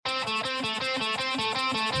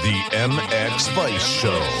The MX Vice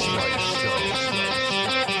Show.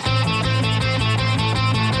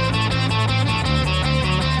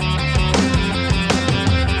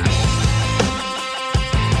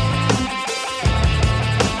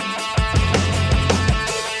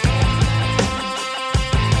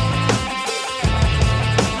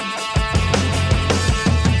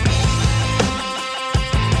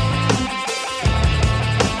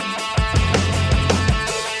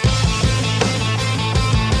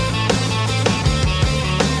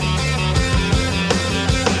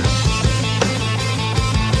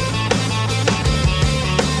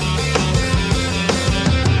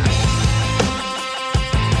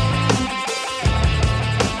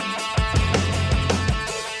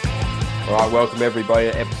 Welcome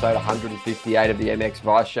everybody to episode 158 of the MX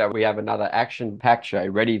Vice Show. We have another action-packed show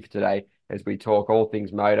ready for today as we talk all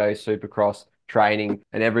things moto, supercross, training,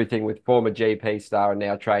 and everything with former GP star and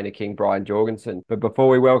now trainer king Brian Jorgensen. But before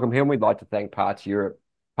we welcome him, we'd like to thank Parts Europe.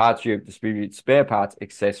 Parts Europe distributes spare parts,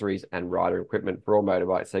 accessories, and rider equipment for all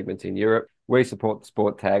motorbike segments in Europe. We support the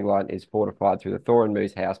sport tagline is fortified through the Thor and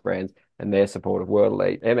Moose house brands and their support of world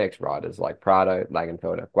elite MX riders like Prado,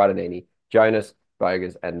 Langenfelder, Guadagnini, Jonas,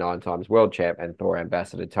 Bogas, and 9 times world champ and Thor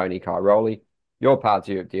ambassador Tony Cairoli. Your Parts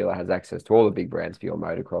Europe dealer has access to all the big brands for your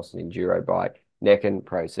motocross and enduro bike: Necken,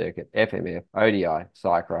 Pro Circuit, FMF, ODI,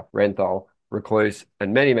 Cycra, Renthal, Recluse,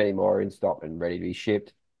 and many, many more are in stock and ready to be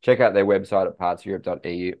shipped. Check out their website at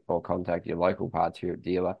partseurope.eu or contact your local Parts Europe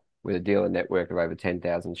dealer with a dealer network of over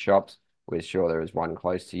 10,000 shops. We're sure there is one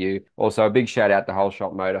close to you. Also, a big shout out to Whole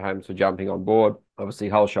Shop Motorhomes for jumping on board. Obviously,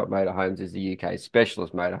 Whole Shop Motorhomes is the UK's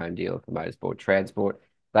specialist motorhome dealer for motorsport transport.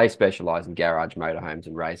 They specialise in garage motorhomes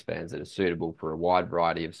and race vans that are suitable for a wide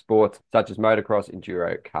variety of sports, such as motocross,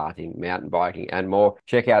 enduro, karting, mountain biking, and more.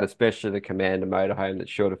 Check out especially the Commander motorhome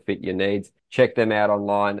that's sure to fit your needs. Check them out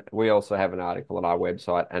online. We also have an article on our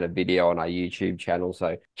website and a video on our YouTube channel,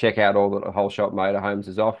 so check out all that Whole Shop Motorhomes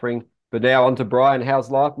is offering. But now on to Brian.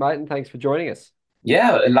 How's life, mate? And thanks for joining us.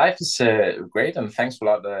 Yeah, life is great, and thanks a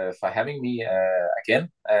lot for having me again.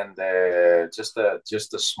 And just a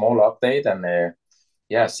small update. And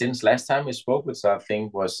yeah, since last time we spoke, which I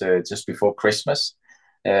think was just before Christmas,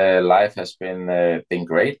 life has been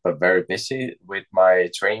great, but very busy with my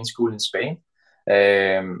training school in Spain.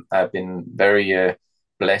 I've been very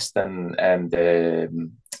blessed and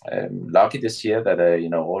lucky this year that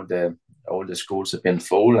all the schools have been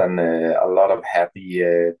full, and a lot of happy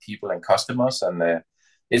people and customers. And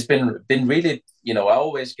it's been really, I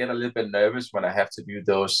always get a little bit nervous when I have to do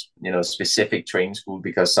those, specific training school,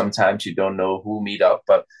 because sometimes you don't know who meet up.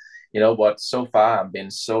 But you know what, so far I've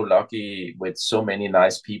been so lucky with so many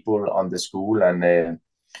nice people on the school. And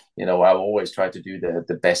I always try to do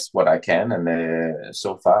the best what I can. And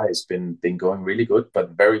so far it's been going really good,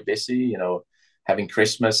 but very busy, having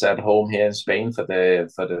Christmas at home here in Spain for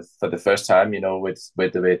the first time,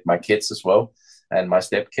 with my kids as well, and my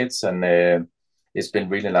stepkids. And it's been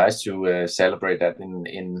really nice to celebrate that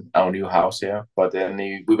in our new house here. But then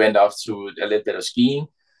we went off to a little bit of skiing.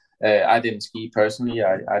 I didn't ski personally.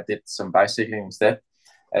 I did some bicycling instead.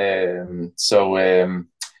 No,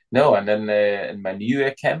 and then in my New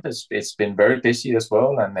Year camp, it's been very busy as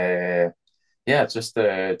well. And yeah, just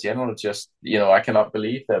general, I cannot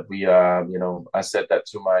believe that we are, I said that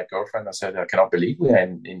to my girlfriend. I said, I cannot believe we are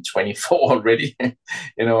in 24 already.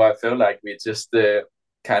 I feel like we just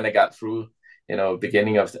kind of got through,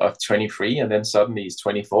 beginning of 23, and then suddenly it's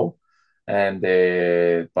 24. And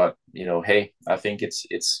but hey, I think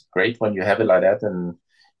it's great when you have it like that, and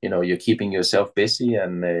you're keeping yourself busy,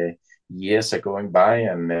 and years are going by,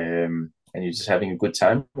 and you're just having a good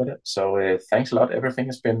time with it. So thanks a lot. Everything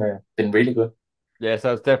has been really good. Yeah,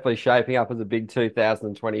 so it's definitely shaping up as a big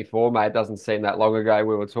 2024, mate. It doesn't seem that long ago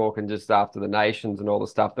we were talking just after the Nations and all the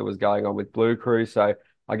stuff that was going on with Blue Crew. So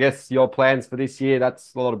I guess your plans for this year,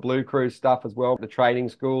 that's a lot of Blue Crew stuff as well, the training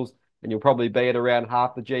schools, and you'll probably be at around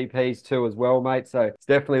half the GPs too as well, mate. So it's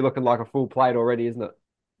definitely looking like a full plate already, isn't it?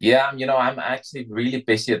 Yeah, I'm actually really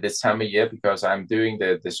busy at this time of year because I'm doing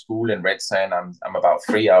the school in Red Sand. I'm about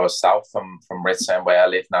 3 hours south from Red Sand where I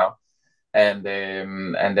live now. And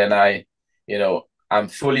then I'm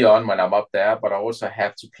fully on when I'm up there, but I also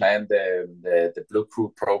have to plan the Blue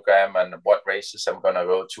Crew program and what races I'm gonna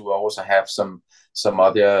go to. I also have some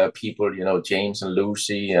other people, James and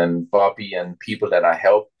Lucy and Bobby, and people that I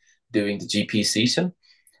help during the GP season.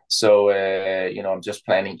 So I'm just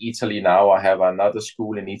planning Italy now. I have another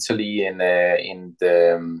school in Italy in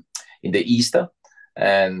the Easter,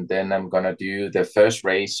 and then I'm gonna do the first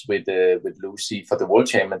race with Lucy for the World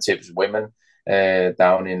Championships women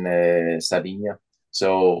down in Sardinia.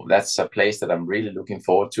 So that's a place that I'm really looking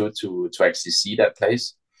forward to actually see that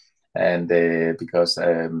place. and because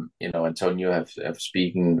Antonio have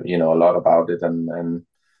speaking a lot about it,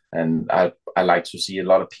 and I like to see a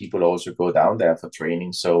lot of people also go down there for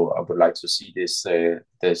training. So I would like to see the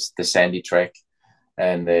sandy track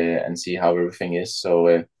and see how everything is.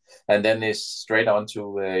 So and then it's straight on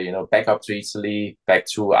to back up to Italy, back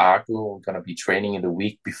to Argo. I'm gonna be training in the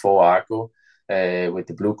week before Argo with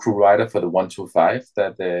the Blue Crew rider for the 125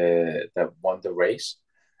 that won the race.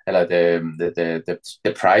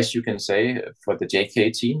 The prize, you can say, for the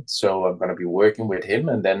JK team. So I'm gonna be working with him,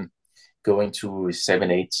 and then going to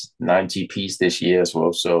 7, 8, 9 GPs this year as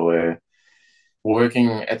well. So working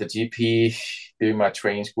at the GP, doing my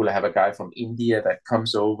training school. I have a guy from India that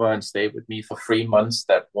comes over and stay with me for 3 months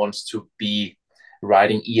that wants to be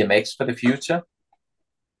riding EMX for the future.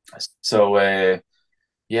 So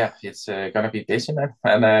yeah, it's gonna be busy, man.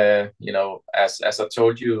 And as I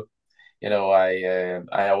told you,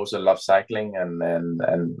 I also love cycling,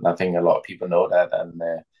 and I think a lot of people know that. And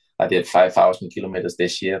I did 5,000 kilometers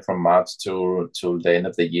this year from March to the end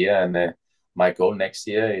of the year, and my goal next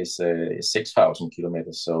year is 6,000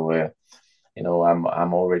 kilometers. So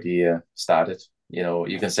I'm already started.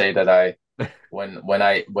 You can say that when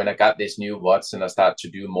I got this new watch and I start to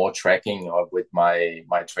do more tracking with my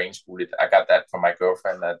training school, I got that from my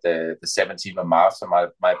girlfriend at the 17th of March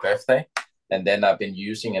on my birthday, and then I've been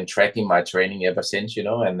using and tracking my training ever since.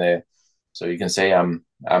 And so you can say I'm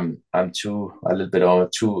a little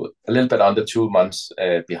bit under 2 months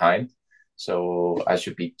behind. So I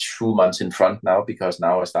should be 2 months in front now, because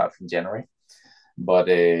now I start from January. But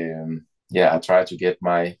yeah, I try to get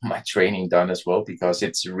my training done as well, because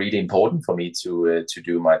it's really important for me to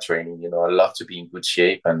do my training. I love to be in good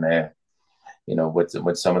shape, and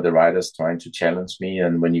with some of the riders trying to challenge me.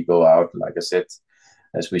 And when you go out, like I said,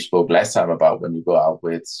 as we spoke last time about, when you go out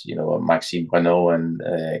with Maxime Renault and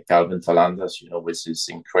Calvin Falanders, which is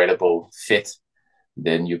incredible fit,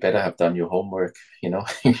 then you better have done your homework.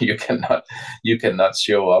 You cannot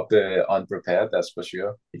show up unprepared. That's for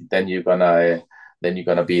sure. Then you're gonna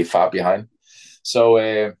be far behind. So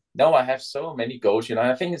no, I have so many goals.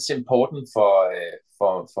 I think it's important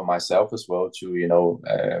for myself as well to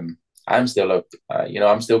I'm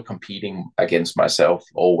still competing against myself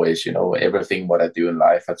always. Everything what I do in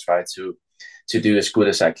life, I try to do as good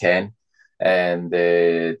as I can, and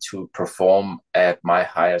to perform at my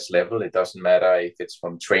highest level. It doesn't matter if it's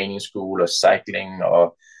from training school or cycling,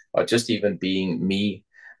 or just even being me.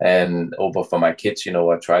 And over for my kids,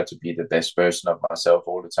 I try to be the best version of myself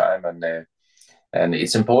all the time, and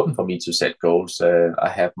it's important for me to set goals. I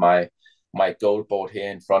have my goal board here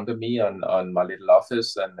in front of me on my little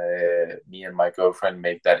office, and me and my girlfriend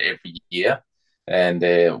make that every year. And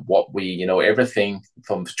what we, everything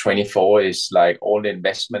from 24 is like all the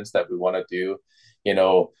investments that we want to do.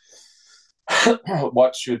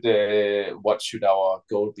 What should our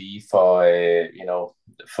goal be for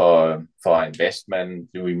for our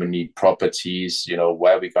investment? Do we need properties?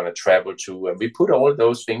 Where we're going to travel to? And we put all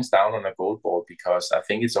those things down on a goal board, because I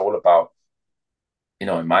think it's all about,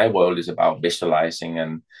 in my world, is about visualizing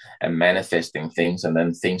and manifesting things, and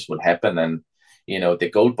then things will happen. And the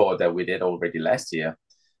goal board that we did already last year,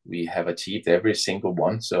 we have achieved every single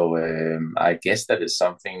one. So I guess that is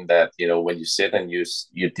something that, when you sit and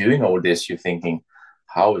you're doing all this, you're thinking,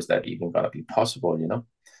 how is that even going to be possible?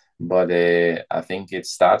 But I think it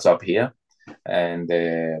starts up here, and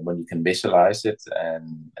when you can visualize it,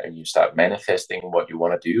 and you start manifesting what you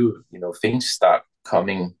want to do, things start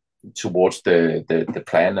coming towards the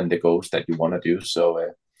plan and the goals that you want to do.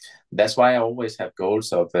 So that's why I always have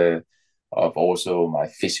goals of also my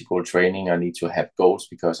physical training. I need to have goals,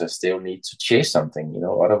 because I still need to chase something.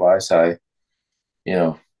 Otherwise I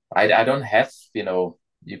don't have,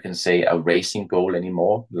 you can say, a racing goal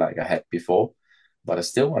anymore like I had before. But I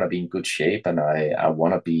still want to be in good shape, and I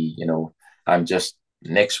want to be, I'm just,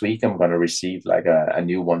 next week I'm going to receive like a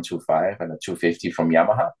new 125 and a 250 from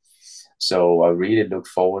Yamaha. So I really look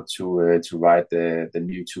forward to ride the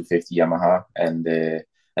new 250 Yamaha, and the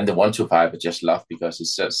 125 I just love, because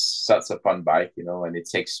it's just such a fun bike, and it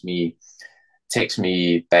takes me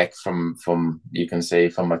back from you can say,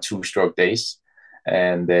 from my two-stroke days.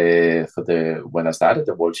 And when I started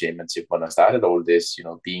the World Championship, when I started all this,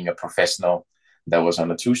 being a professional, that was on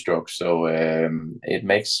a two-stroke. So it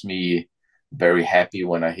makes me very happy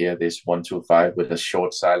when I hear this 125 with a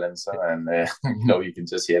short silencer, and you can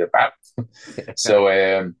just hear the bap. So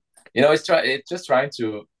it's just trying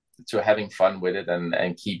to having fun with it,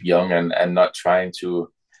 and keep young, and not trying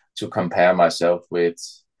to compare myself with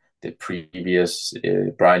the previous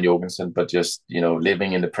Brian Jorgensen, but just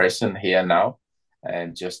living in the present here and now,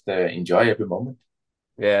 and just enjoy every moment.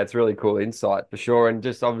 Yeah, it's really cool insight for sure. And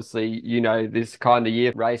just obviously, this kind of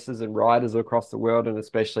year, races and riders across the world, and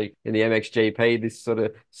especially in the MXGP, this sort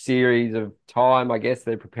of series of time, I guess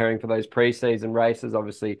they're preparing for those pre-season races.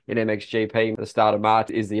 Obviously, in MXGP, the start of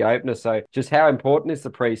March is the opener. So just how important is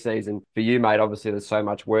the pre-season for you, mate? Obviously, there's so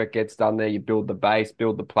much work gets done there. You build the base,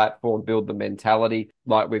 build the platform, build the mentality,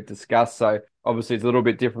 like we've discussed. So obviously, it's a little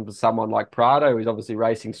bit different for someone like Prado, who's obviously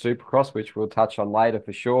racing Supercross, which we'll touch on later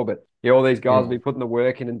for sure. But yeah, all these guys will be putting the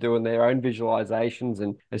work in and doing their own visualizations.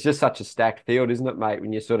 And it's just such a stacked field, isn't it, mate?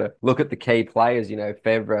 When you sort of look at the key players,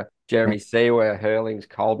 Fevre, Jeremy Seewer, Hurlings,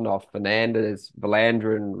 Koldenhoff, Fernandez,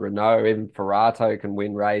 Valandra, and Renault, even Ferrato can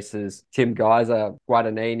win races. Tim Geiser,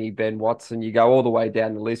 Guadagnini, Ben Watson. You go all the way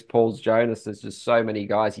down the list. Paul's Jonas. There's just so many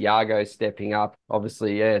guys. Yago stepping up.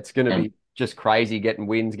 Obviously, yeah, it's going to be just crazy getting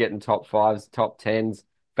wins, getting top fives, top tens.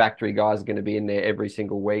 Factory guys are going to be in there every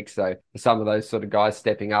single week. So for some of those sort of guys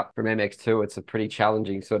stepping up from MX2, it's a pretty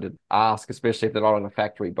challenging sort of ask, especially if they're not on a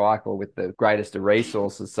factory bike or with the greatest of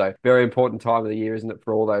resources. So very important time of the year, isn't it,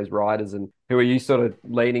 for all those riders? And who are you sort of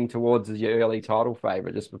leaning towards as your early title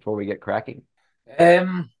favorite just before we get cracking?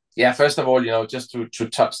 Yeah, first of all, just to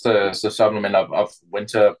touch the supplement of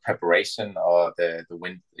winter preparation or the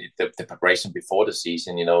preparation before the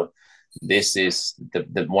season, this is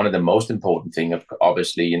the one of the most important thing.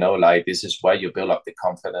 Obviously, like this is where you build up the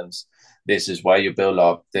confidence. This is where you build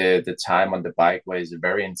up the time on the bike, where it's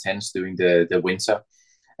very intense during the winter,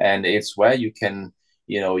 and it's where you can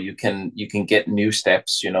get new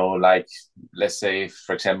steps. Like let's say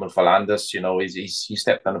for example, Falandas, he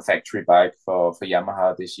stepped on a factory bike for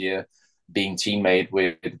Yamaha this year, being teammate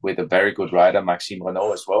with a very good rider, Maxime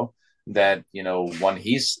Renault as well. That won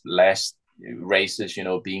his last races,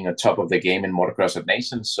 being on top of the game in motocross of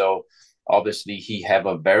nations. So obviously he have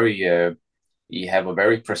a very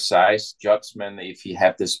precise judgment if he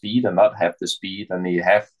have the speed and not have the speed, and he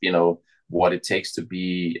have what it takes to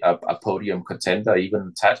be a podium contender,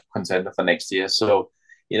 even title contender for next year. So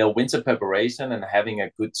winter preparation and having a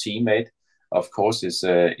good teammate, of course, is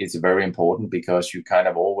very important, because you kind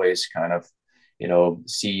of always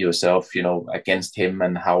see yourself against him,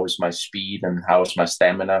 and how is my speed and how is my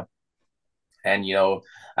stamina. And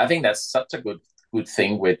I think that's such a good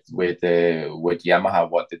thing with Yamaha,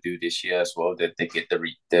 what they do this year as well, that they get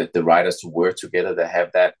the riders to work together. They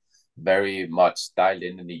have that very much dialed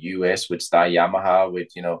in the US with Star Yamaha, with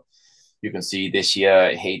you can see this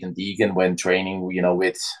year Hayden Deegan when training with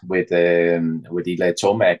Eli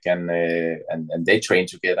Tomac, and they train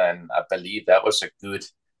together, and I believe that was a good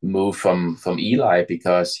move from Eli,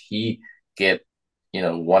 because he get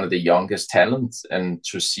one of the youngest talents, and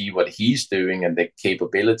to see what he's doing and the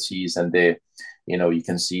capabilities and you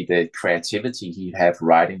can see the creativity he have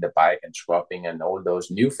riding the bike and scrubbing and all those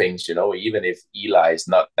new things, even if Eli is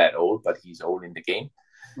not that old, but he's old in the game.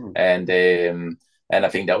 Hmm. And I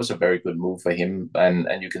think that was a very good move for him.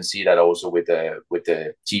 And you can see that also with the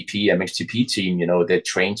MXGP team, they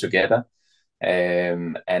train together.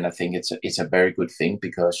 And I think it's a very good thing,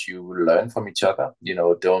 because you learn from each other.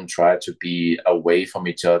 Don't try to be away from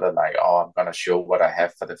each other, like, oh, I'm gonna show what I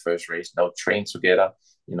have for the first race. No, train together.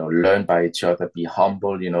 Learn by each other. Be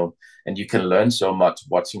humble. And you can learn so much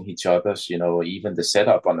watching each other's. Even the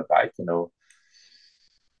setup on the bike.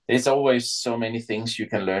 There's always so many things you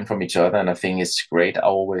can learn from each other, and I think it's great. I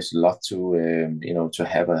always love to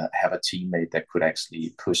have a teammate that could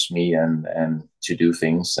actually push me and to do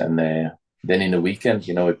things. And then in the weekend,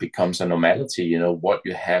 it becomes a normality. What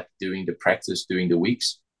you have during the practice during the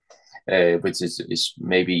weeks, which is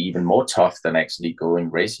maybe even more tough than actually going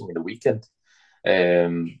racing in the weekend.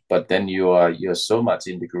 But then you're so much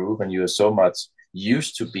in the groove, and you're so much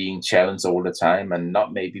used to being challenged all the time, and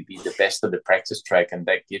not maybe be the best on the practice track, and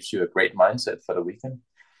that gives you a great mindset for the weekend.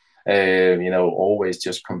 Always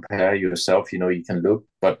just compare yourself. You can look,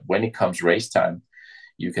 but when it comes race time,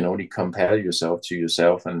 you can only compare yourself to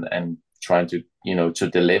yourself, and trying to to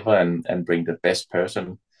deliver and bring the best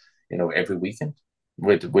person every weekend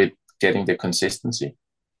with getting the consistency.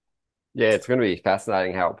 Yeah, it's going to be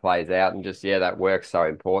fascinating how it plays out. And just, yeah, that work's so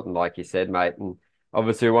important, like you said, mate. And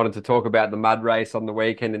obviously, we wanted to talk about the mud race on the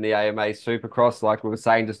weekend in the AMA Supercross. Like we were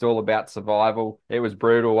saying, just all about survival. It was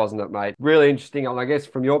brutal, wasn't it, mate? Really interesting. And I guess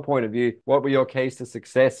from your point of view, what were your keys to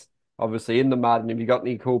success, obviously, in the mud? And have you got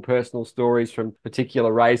any cool personal stories from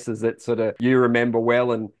particular races that sort of you remember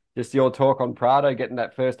well? And just your talk on Prado, getting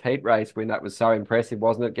that first heat race win, that was so impressive,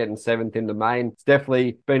 wasn't it? Getting seventh in the main. It's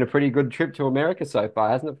definitely been a pretty good trip to America so far,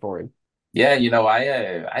 hasn't it, for him? Yeah,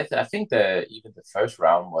 I think even the first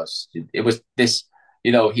round was this.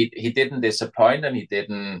 He didn't disappoint, and he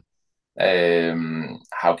didn't.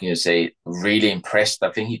 how can you say, really impressed.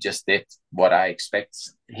 I think he just did what I expect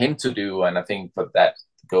him to do, and I think for that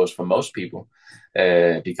goes for most people,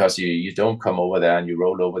 because you don't come over there and you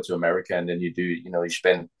roll over to America and then you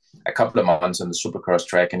spend a couple of months on the Supercross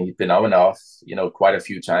track, and he's been on and off, quite a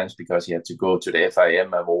few times because he had to go to the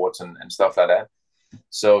FIM awards and stuff like that.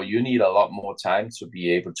 So you need a lot more time to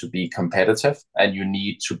be able to be competitive, and you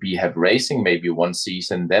need to have racing maybe one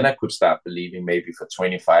season. Then I could start believing maybe for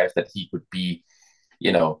 25 that he could be,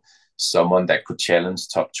 someone that could challenge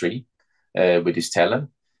top three with his talent.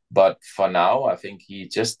 But for now, I think he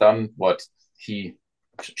just done what he,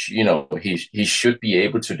 he should be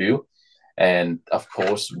able to do. And of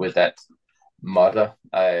course, with that mother,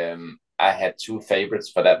 I had two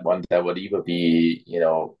favorites for that one. That would either be,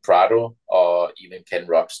 Prado or even Ken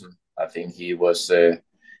Roxon. I think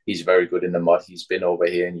he's very good in the mud. He's been over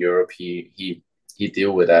here in Europe. He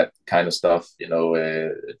deal with that kind of stuff,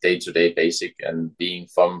 day to day basic, and being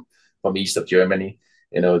from east of Germany,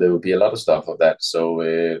 there will be a lot of stuff of that. So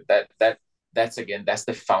that's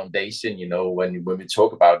the foundation, when we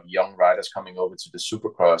talk about young riders coming over to the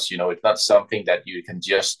Supercross, it's not something that you can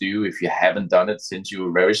just do if you haven't done it since you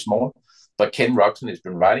were very small. But Ken Roxon has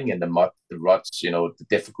been riding in the mud, the ruts, the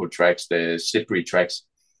difficult tracks, the slippery tracks.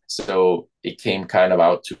 So it came kind of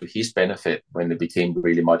out to his benefit when it became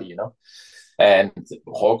really muddy, And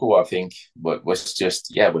Jorgo, I think, was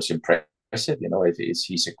impressive.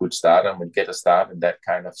 He's a good starter. And when you get a start in that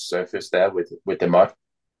kind of surface there with the mud,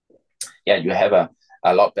 you have a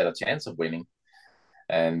lot better chance of winning.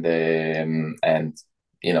 And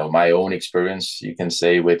my own experience, you can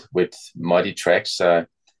say, with muddy tracks,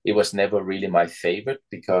 it was never really my favorite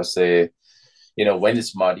because when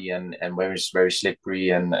it's muddy and when it's very slippery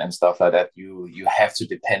and stuff like that, you have to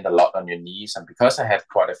depend a lot on your knees. And because I had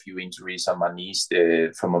quite a few injuries on my knees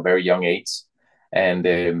from a very young age, and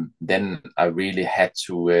then I really had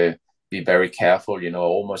to be very careful,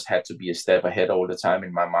 almost had to be a step ahead all the time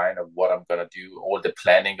in my mind of what I'm going to do. All the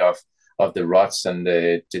planning of the ruts and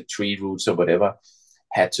the tree routes or whatever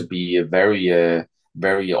had to be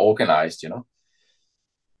very organized,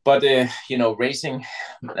 But, racing,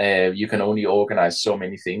 you can only organize so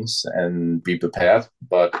many things and be prepared.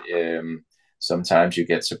 But sometimes you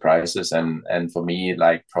get surprises. And for me,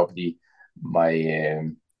 like probably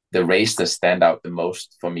the race that stand out the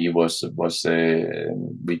most for me was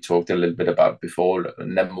we talked a little bit about before.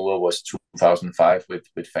 Namur was 2005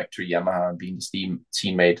 with Factory Yamaha and being the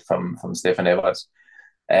teammate from Stefan Everts.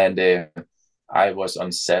 And I was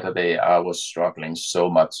on Saturday, I was struggling so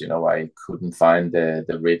much, I couldn't find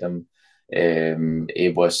the rhythm.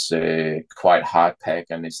 It was quite hard pack,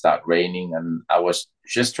 and it started raining, and I was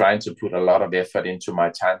just trying to put a lot of effort into my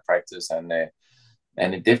time practice, and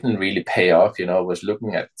it didn't really pay off. I was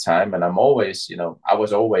looking at the time, and I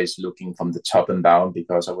was always looking from the top and down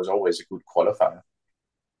because I was always a good qualifier.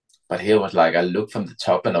 But here was like, I looked from the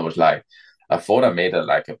top and I was like, I thought I made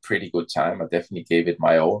a pretty good time. I definitely gave it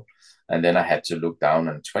my all. And then I had to look down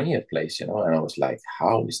on 20th place, and I was like,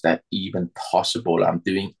 how is that even possible? I'm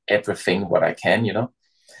doing everything what I can,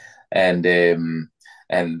 And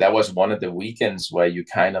that was one of the weekends where you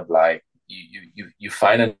kind of like, you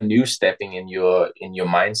find a new stepping in your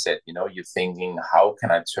mindset, you're thinking, how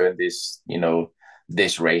can I turn this,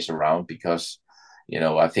 this race around? Because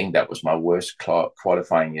I think that was my worst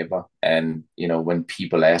qualifying ever. And when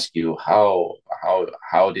people ask you how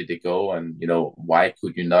did it go, and why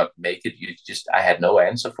could you not make it, I had no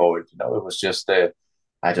answer for it. It was just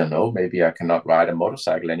I don't know, maybe I cannot ride a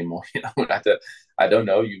motorcycle anymore. I don't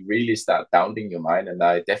know. You really start doubting your mind, and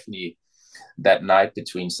I definitely, that night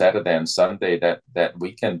between Saturday and Sunday, that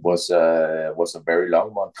weekend was a very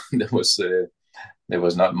long one. There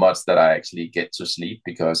was not much that I actually get to sleep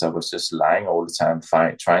because I was just lying all the time,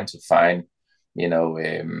 trying to find,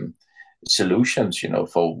 solutions,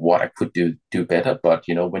 for what I could do better. But,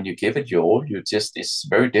 when you give it your all, it's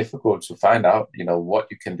very difficult to find out, what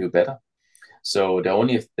you can do better. So the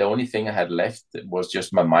only thing I had left was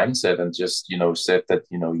just my mindset, and just, said that,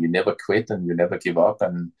 you never quit and you never give up.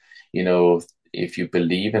 And, if you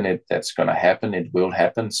believe in it, that's going to happen. It will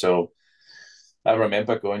happen. So I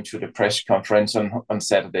remember going to the press conference on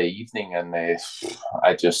Saturday evening, and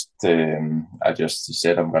I just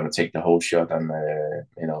said I'm going to take the whole shot, and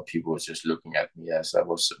people were just looking at me as I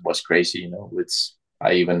was crazy.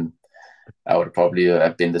 I would probably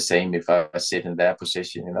have been the same if I sit in their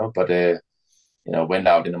position. But went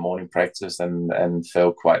out in the morning practice and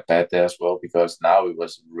felt quite bad there as well, because now it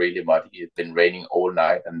was really muddy. It'd been raining all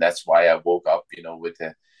night, and that's why I woke up,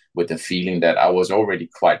 with the feeling that I was already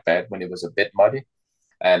quite bad when it was a bit muddy.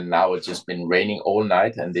 And now it's just been raining all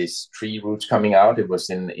night, and there's 3 routes coming out. It was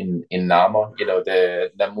in Nama,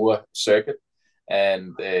 the Namur circuit.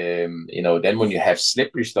 And then when you have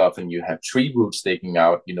slippery stuff and you have 3 routes sticking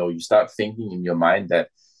out, you start thinking in your mind that,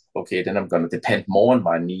 okay, then I'm going to depend more on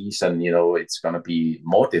my knees, and it's going to be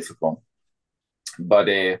more difficult. But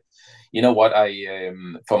you know what, I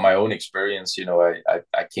from my own experience,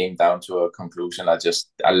 I came down to a conclusion. I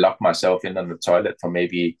locked myself in on the toilet for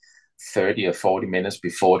maybe 30 or 40 minutes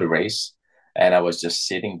before the race. And I was just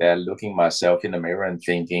sitting there looking myself in the mirror and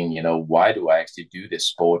thinking, why do I actually do this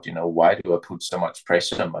sport? Why do I put so much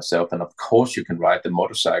pressure on myself? And of course you can ride the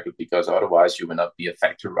motorcycle, because otherwise you will not be a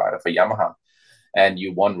factory rider for Yamaha. And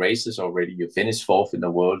you won races already, you finished fourth in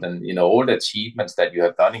the world, and all the achievements that you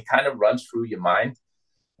have done, it kind of runs through your mind.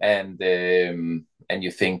 And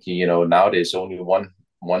you think, now there's only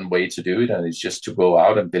one way to do it, and it's just to go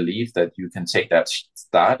out and believe that you can take that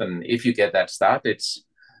start. And if you get that start, it's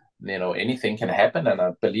anything can happen. And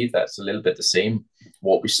I believe that's a little bit the same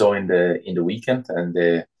what we saw in the weekend. And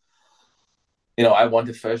I won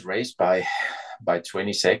the first race by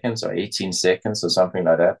 20 seconds or 18 seconds or something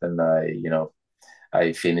like that. And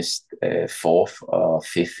I finished fourth or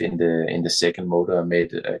fifth in the second motor. I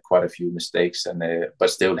made quite a few mistakes, but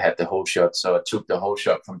still had the whole shot. So I took the whole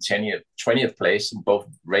shot from 20th place in both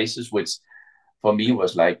races, which for me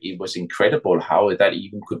was like, it was incredible how that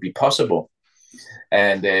even could be possible.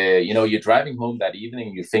 And you're driving home that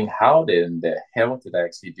evening, you think, how in the hell did I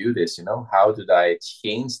actually do this? How did I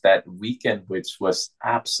change that weekend, which was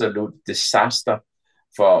absolute disaster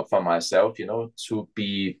for myself, to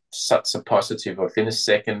be such a positive, or finish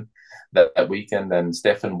second that weekend. And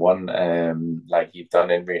Stefan won, like he'd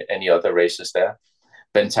done in any other races there.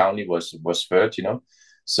 Ben Townley was third,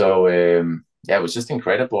 So yeah, it was just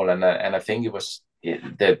incredible. And I think it was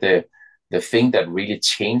the thing that really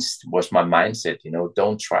changed was my mindset.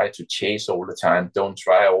 Don't try to chase all the time. Don't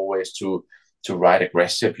try always to ride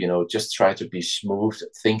aggressive. Just try to be smooth.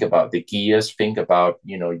 Think about the gears. Think about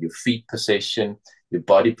your feet position, your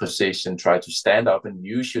body position. Try to stand up and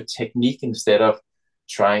use your technique instead of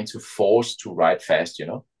trying to force to ride fast.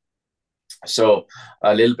 So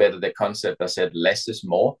a little bit of the concept, I said less is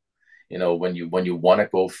more. When you want to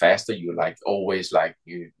go faster, you're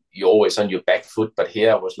you're always on your back foot. But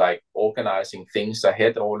here I was like organizing things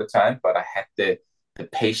ahead all the time, but I had the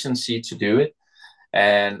patience to do it.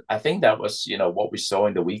 And I think that was, what we saw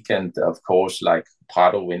in the weekend. Of course, like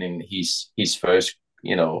Prado winning his first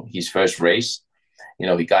race.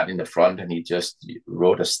 He got in the front and he just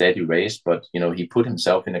rode a steady race, but he put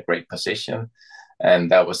himself in a great position.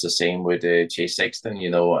 And that was the same with Chase Sexton,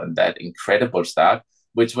 and that incredible start,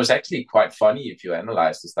 which was actually quite funny if you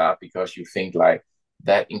analyze the start, because you think like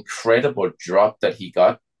that incredible drop that he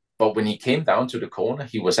got. But when he came down to the corner,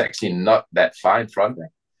 he was actually not that far in front.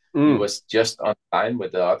 He was just on line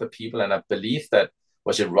with the other people. And I believe that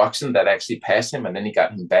was it Roxon that actually passed him, and then he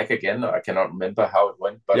got him back again. I cannot remember how it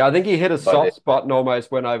went. But yeah, I think he hit a soft spot and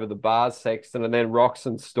almost went over the bars, Sexton, and then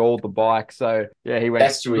Roxon stalled the bike. So yeah, he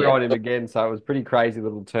went through on him again. So it was pretty crazy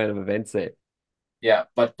little turn of events there. Yeah,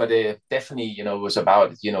 but definitely, it was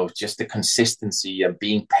about, just the consistency and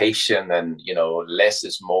being patient, and, less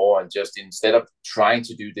is more. And just instead of trying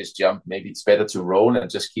to do this jump, maybe it's better to roll and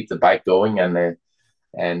just keep the bike going. And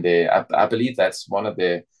I believe that's one of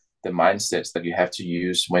the mindsets that you have to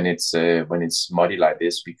use when it's muddy like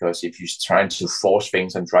this. Because if you're trying to force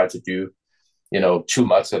things and try to do, too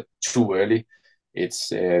much too early,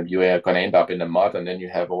 it's you are going to end up in the mud, and then you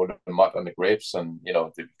have all the mud on the grips, and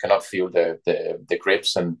you cannot feel the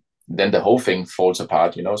grips, and then the whole thing falls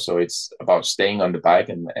apart. So it's about staying on the bike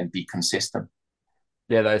and be consistent.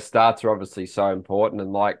 Yeah, those starts are obviously so important.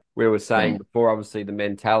 And like we were saying before, obviously the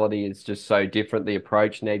mentality is just so different. The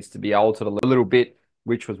approach needs to be altered a little bit,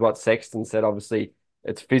 which was what Sexton said. Obviously,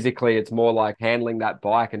 it's more like handling that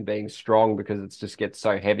bike and being strong, because it just gets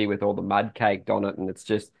so heavy with all the mud caked on it. And it's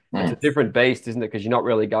a different beast, isn't it? Because you're not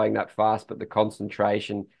really going that fast, but the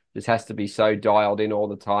concentration just has to be so dialed in all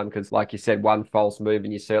the time. Because like you said, one false move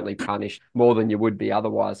and you're certainly punished more than you would be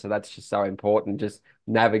otherwise. So that's just so important. Just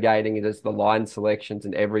navigating it as the line selections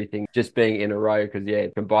and everything, just being in a row, because yeah,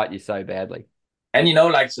 it can bite you so badly. And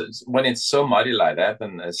when it's so muddy like that,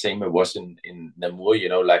 and the same it was in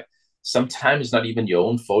Namur, like sometimes it's not even your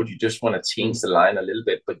own fault. You just want to change the line a little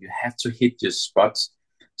bit, but you have to hit your spots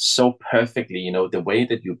so perfectly. The way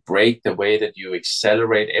that you brake, the way that you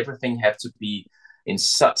accelerate, everything have to be in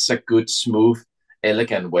such a good, smooth,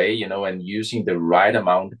 elegant way, and using the right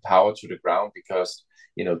amount of power to the ground, because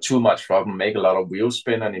too much problem make a lot of wheel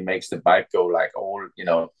spin, and it makes the bike go like all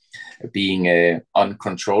being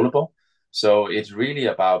uncontrollable. So it's really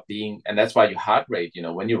about being, and that's why your heart rate,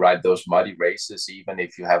 when you ride those muddy races, even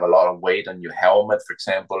if you have a lot of weight on your helmet, for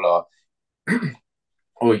example,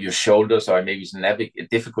 or your shoulders, or maybe it's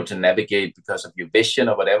difficult to navigate because of your vision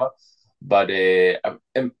or whatever. But I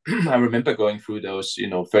remember going through those,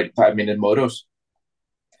 35-minute motos,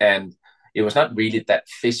 and it was not really that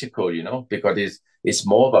physical, because it's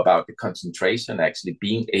more about the concentration, actually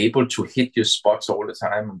being able to hit your spots all the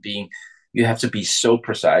time, and you have to be so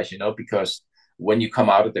precise, because when you come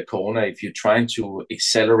out of the corner, if you're trying to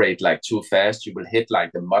accelerate like too fast, you will hit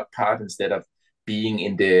like the mud part instead of being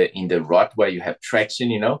in the rut where you have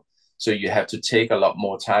traction, so you have to take a lot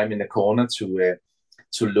more time in the corner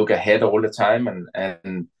to look ahead all the time,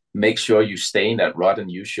 and make sure you stay in that rut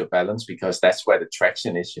and use your balance, because that's where the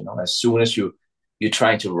traction is. As soon as you're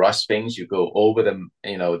trying to rush things, you go over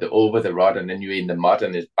over the rut, and then you're in the mud,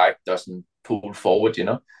 and the bike doesn't pull forward.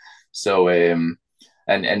 So and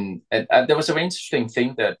there was an interesting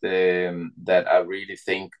thing that I really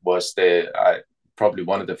think was probably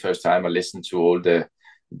one of the first time I listened to all the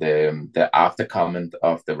after comment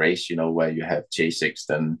of the race, where you have Chase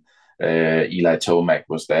Sexton, Eli Tomac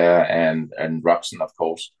was there, and Robson, of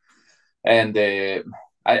course. And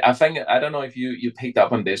I think, I don't know if you picked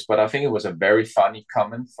up on this, but I think it was a very funny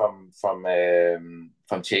comment from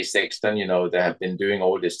Chase Sexton. They have been doing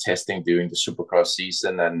all this testing during the Supercross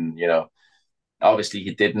season, and obviously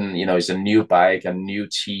he didn't. It's a new bike, a new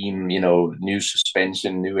team, new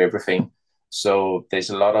suspension, new everything. So there's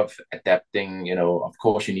a lot of adapting. Of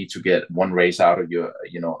course, you need to get one race out of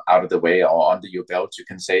out of the way, or under your belt, you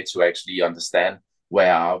can say, to actually understand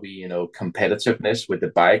where are we, competitiveness with the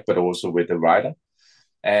bike, but also with the rider.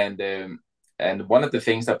 And one of the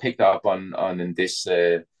things I picked up on in this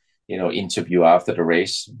interview after the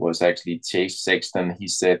race was actually Chase Sexton. He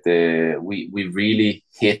said we really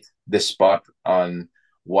hit the spot on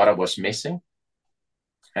what I was missing,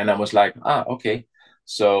 and I was like, okay.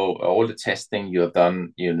 So all the testing you have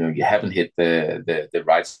done, you haven't hit the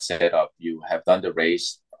right setup. You have done the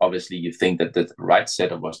race. Obviously, you think that the right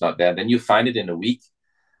setup was not there. Then you find it in a week,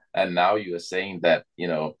 and now you are saying that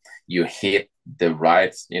you hit the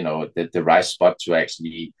right the right spot to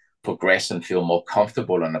actually progress and feel more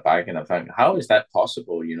comfortable on the bike. And I think, how is that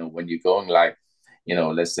possible? When you're going like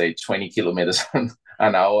let's say 20 kilometers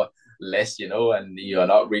an hour less, and you're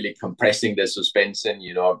not really compressing the suspension.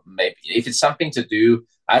 Maybe if it's something to do,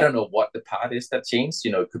 I don't know what the part is that changed.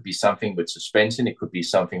 It could be something with suspension, it could be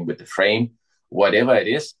something with the frame, whatever it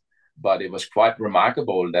is. But it was quite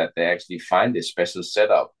remarkable that they actually find this special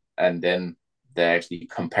setup, and then they actually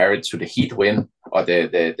compare it to the heat win, or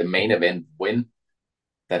the main event win,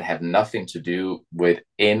 that have nothing to do with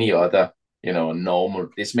any other normal.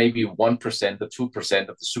 This may be 1% or 2%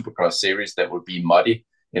 of the Supercross series that would be muddy,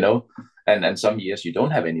 and some years you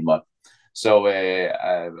don't have any mud. So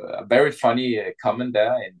a very funny comment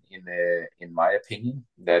there, in my opinion,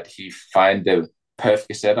 that he find the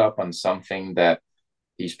perfect setup on something that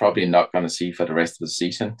he's probably not going to see for the rest of the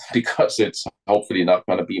season, because it's hopefully not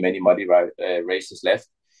going to be many muddy races left.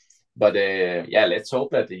 But let's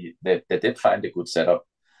hope that they did find a good setup.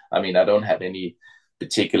 I mean, I don't have any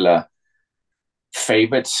particular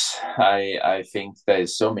favorites. I think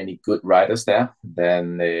there's so many good riders there.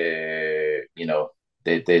 Then there's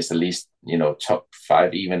at least top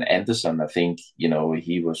 5. Even Anderson, I think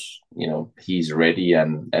he was he's ready,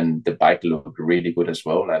 and the bike looked really good as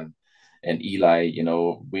well. And Eli,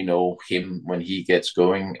 we know him when he gets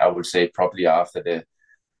going. I would say probably I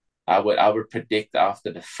would predict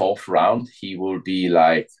after the 4th round he will be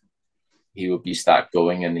start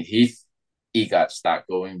going, and he got start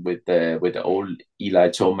going with the old Eli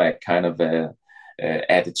Tomac kind of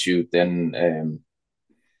attitude. Then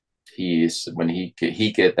when he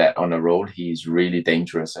get that on a roll, he's really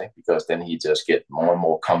dangerous, because then he just get more and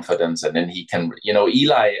more confidence, and then he can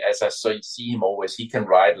Eli, as I see him always, he can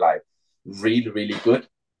ride like really, really good,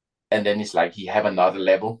 and then it's like he have another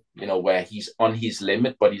level, where he's on his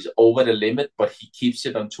limit, but he's over the limit, but he keeps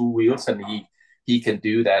it on 2 wheels, and he can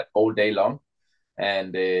do that all day long.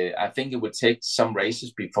 And I think it would take some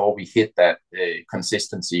races before we hit that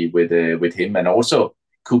consistency with him. And also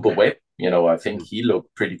Cooper Webb, I think he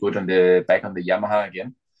looked pretty good back on the Yamaha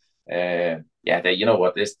again.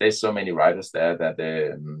 There's so many riders there that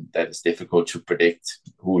it's difficult to predict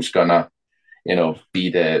who's gonna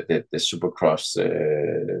be the Supercross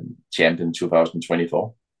champion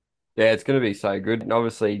 2024. Yeah, it's going to be so good. And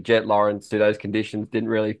obviously, Jet Lawrence, to those conditions, didn't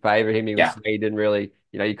really favor him. Yeah. He didn't really,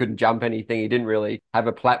 he couldn't jump anything. He didn't really have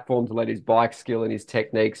a platform to let his bike skill and his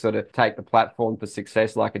technique sort of take the platform for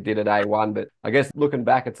success like it did at A1. But I guess looking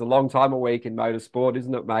back, it's a long time a week in motorsport,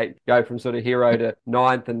 isn't it, mate? Go from sort of hero to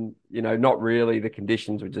ninth, and, not really. The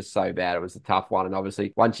conditions were just so bad. It was a tough one. And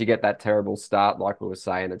obviously, once you get that terrible start, like we were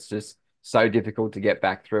saying, it's just so difficult to get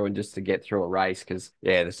back through and just to get through a race because,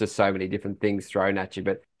 yeah, there's just so many different things thrown at you.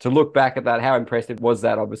 But to look back at that, how impressive was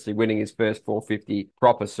that? Obviously, winning his first 450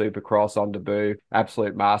 proper Supercross on debut,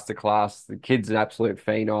 absolute masterclass. The kid's an absolute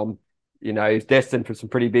phenom. He's destined for some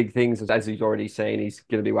pretty big things, as he's already seen. He's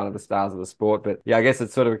going to be one of the stars of the sport. But yeah, I guess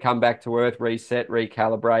it's sort of a come back to earth, reset,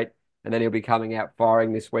 recalibrate, and then he'll be coming out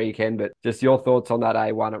firing this weekend. But just your thoughts on that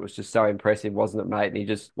A1? It was just so impressive, wasn't it, mate? And he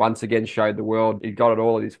just once again showed the world he got it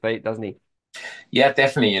all at his feet, doesn't he? Yeah,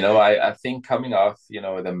 definitely. I think coming off, the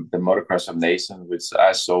Motocross of Nations, which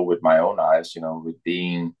I saw with my own eyes, with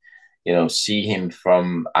being, see him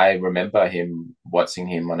from, I remember him watching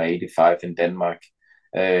him on a 85 in Denmark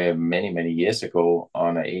many, many years ago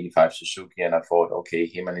on a 85 Suzuki. And I thought, okay,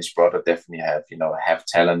 him and his brother definitely have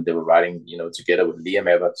talent. They were riding, together with Liam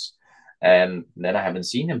Everts. And then I haven't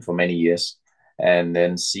seen him for many years. And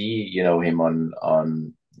then see, him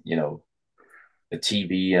on, the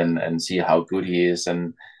TV and see how good he is.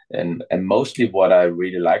 And mostly what I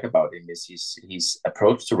really like about him is his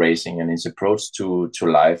approach to racing and his approach to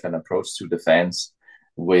life and approach to the fans,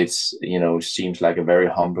 which, seems like a very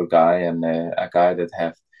humble guy and a guy that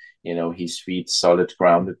have, his feet solid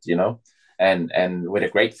grounded, and with a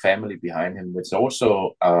great family behind him, which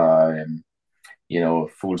also,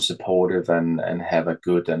 full supportive and have a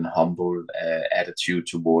good and humble attitude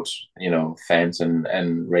towards, fans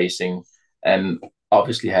and racing, and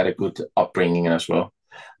obviously had a good upbringing as well.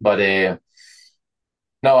 But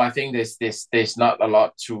no, I think there's not a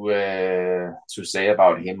lot to say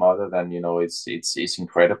about him other than it's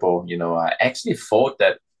incredible. I actually thought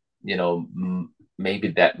that maybe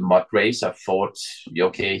that mud race, I thought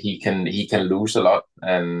okay, he can lose a lot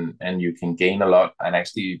and you can gain a lot, and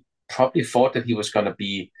actually probably thought that he was going to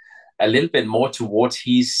be a little bit more towards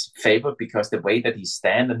his favor because the way that he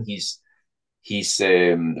stand and he's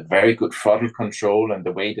very good throttle control and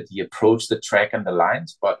the way that he approached the track and the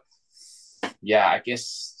lines. But yeah, I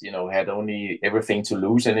guess, had only everything to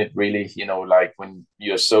lose in it, really. Like when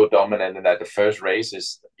you're so dominant and at the first race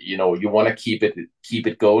is, you want to keep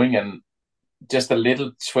it going, and just a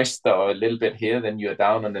little twist or a little bit here, then you're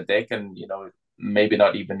down on the deck, and, maybe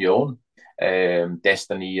not even your own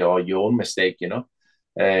destiny or your own mistake,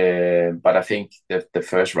 but I think that the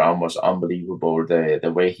first round was unbelievable.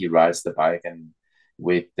 The way he rides the bike and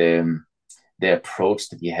with the approach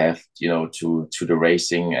that he have, to the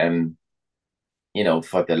racing and,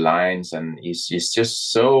 for the lines, and he's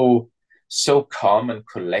just so calm and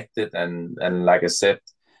collected. And like I said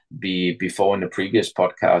before in the previous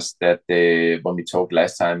podcast, that when we talked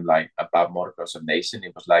last time, like about Motocross of Nation,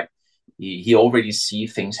 it was like he already see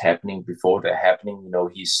things happening before they're happening.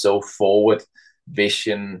 He's so forward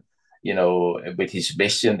vision, with his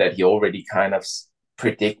vision, that he already kind of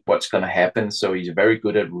predict what's going to happen. So he's very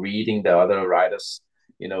good at reading the other riders,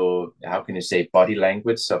 how can you say, body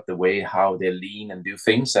language of the way how they lean and do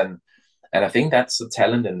things. And I think that's a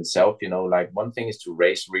talent in itself. Like one thing is to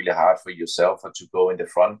race really hard for yourself or to go in the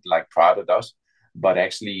front like Prado does, but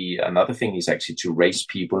actually another thing is actually to race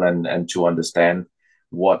people and to understand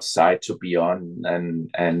what side to be on.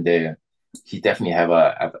 And he definitely have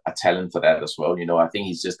a talent for that as well. I think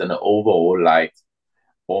he's just an overall, like,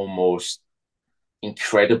 almost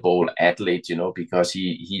incredible athlete, because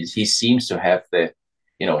he seems to have the,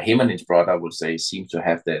 him and his brother, I would say, seems to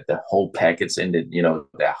have the whole package in it.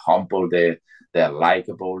 They're humble, they're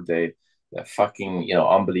likable, they're fucking,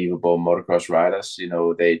 unbelievable motocross riders.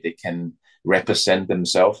 They can represent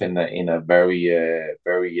themselves in a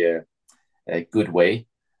very good way.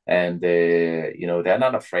 And they're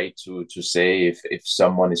not afraid to say if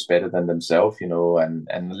someone is better than themselves, and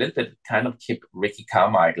a little bit kind of keep Ricky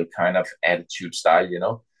Carmichael kind of attitude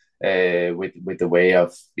style, with the way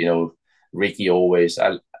of, Ricky always.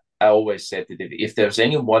 I always said that if there's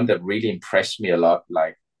anyone that really impressed me a lot,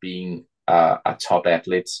 like being a top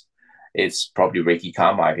athlete, it's probably Ricky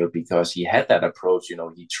Carmichael, because he had that approach.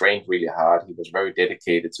 He trained really hard. He was very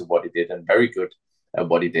dedicated to what he did and very good at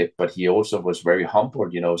what he did, but he also was very humble,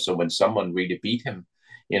 so when someone really beat him,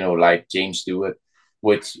 like James Stewart,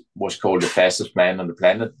 which was called the fastest man on the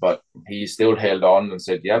planet, but he still held on and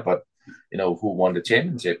said, yeah, but who won the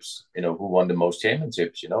championships, who won the most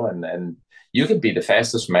championships, and you can be the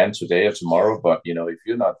fastest man today or tomorrow, but if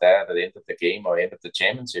you're not there at the end of the game or end of the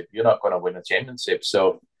championship, you're not going to win a championship.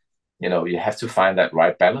 So you have to find that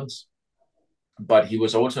right balance. But he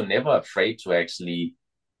was also never afraid to actually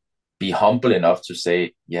be humble enough to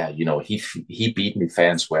say, yeah, he beat me fair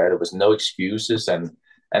and square. There was no excuses, and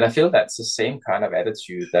I feel that's the same kind of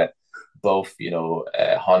attitude that both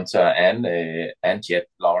Hunter and Jet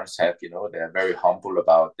Lawrence have. They're very humble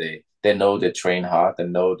about they know they train hard, they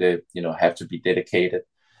know they have to be dedicated,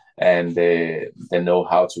 and they know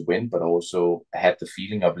how to win, but also had the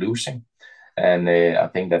feeling of losing. And I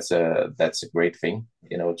think that's a great thing,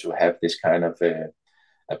 to have this kind of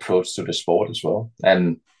approach to the sport as well.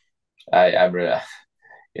 And I'm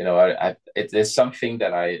it's something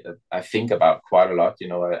that I think about quite a lot.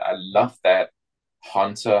 I love that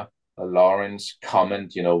Hunter Lawrence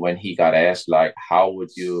comment. When he got asked like, how would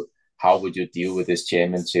you deal with this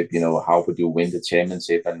championship? How would you win the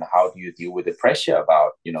championship, and how do you deal with the pressure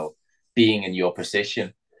about being in your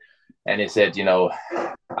position? And he said,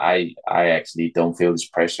 I actually don't feel this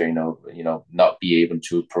pressure. Not be able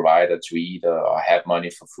to provide or to eat or have money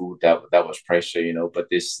for food. That was pressure. But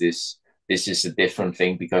this is a different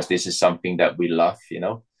thing because this is something that we love.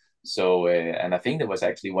 So and I think that was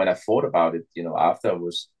actually when I thought about it, after I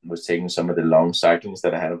was taking some of the long cyclings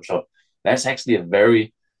that I had. So that's actually a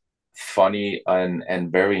very funny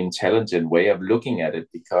and very intelligent way of looking at it,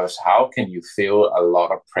 because how can you feel a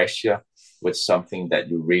lot of pressure with something that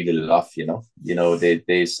you really love?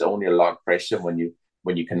 There's only a lot of pressure when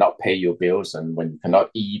you cannot pay your bills and when you cannot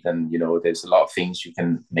eat, and there's a lot of things you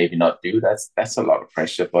can maybe not do. That's a lot of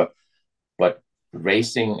pressure. But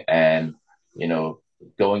racing and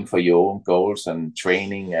going for your own goals and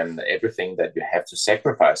training and everything that you have to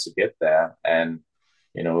sacrifice to get there, and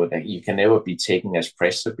that you can never be taken as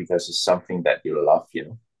pressure because it's something that you love.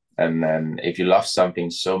 And if you love something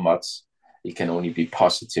so much, it can only be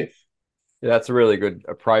positive. Yeah, that's a really good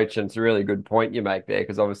approach, and it's a really good point you make there,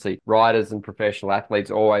 because obviously riders and professional athletes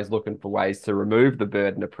are always looking for ways to remove the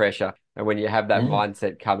burden of pressure. And when you have that Mm.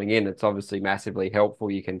 mindset coming in, it's obviously massively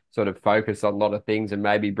helpful. You can sort of focus on a lot of things and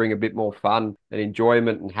maybe bring a bit more fun and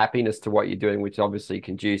enjoyment and happiness to what you're doing, which is obviously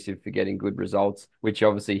conducive for getting good results, which you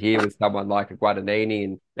obviously hear with someone like a Guadagnini.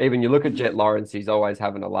 And even you look at Jet Lawrence, he's always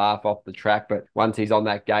having a laugh off the track, but once he's on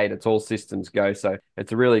that gate, it's all systems go. So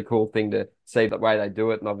it's a really cool thing to see the way they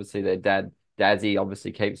do it. And obviously their dad, Dazzy,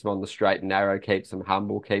 obviously keeps them on the straight and narrow, keeps them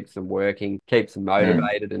humble, keeps them working, keeps them Mm.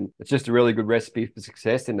 motivated. And it's just a really good recipe for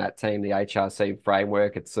success in that team, the HRC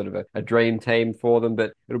framework. It's sort of a dream team for them,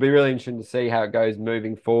 but it'll be really interesting to see how it goes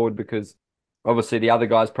moving forward, because obviously the other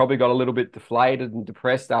guys probably got a little bit deflated and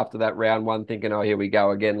depressed after that round one, thinking, oh, here we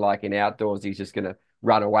go again. Like in outdoors, he's just going to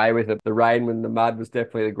run away with it. The rain when the mud was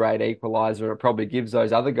definitely the great equalizer, and it probably gives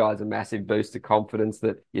those other guys a massive boost of confidence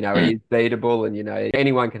that, he Mm. is beatable, and,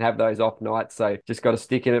 anyone can have those off nights. So just got to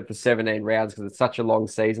stick in it for 17 rounds, because it's such a long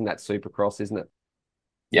season, that Supercross, isn't it?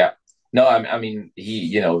 Yeah. No, I mean,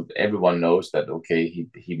 everyone knows that, okay,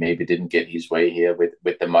 he maybe didn't get his way here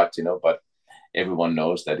with the mud, but everyone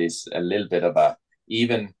knows that it's a little bit of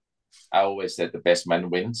even I always said the best man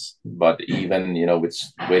wins, but even,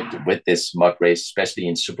 with this mud race, especially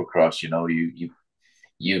in Supercross,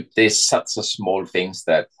 there's such a small things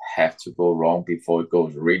that have to go wrong before it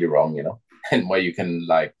goes really wrong. And where you can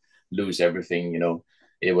like lose everything.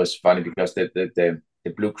 It was funny because the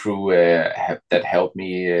blue crew that helped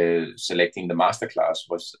me selecting the masterclass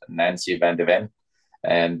was Nancy Van de Ven,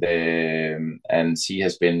 and she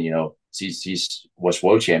has been, she's was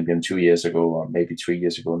world champion 2 years ago, or maybe 3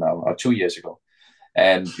 years ago now, or 2 years ago.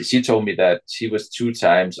 And she told me that she was 2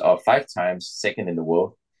 times or 5 times second in the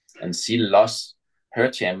world, and she lost her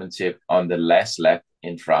championship on the last lap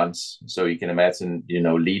in France. So you can imagine,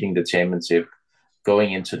 leading the championship,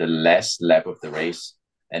 going into the last lap of the race,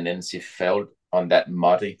 and then she fell on that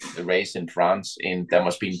muddy race in France that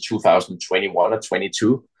must be in 2021 or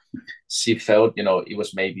 22. She felt, it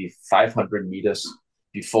was maybe 500 meters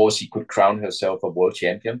before she could crown herself a world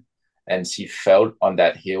champion. And she fell on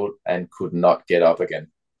that hill and could not get up again.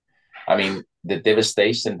 I mean, the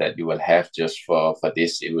devastation that you will have just for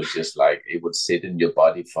this, it was just like, it would sit in your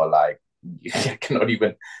body for like, you cannot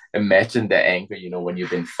even imagine the anger, when you've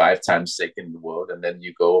been 5 times second in the world, and then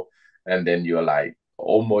you go, and then you're like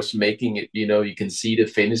almost making it, you can see the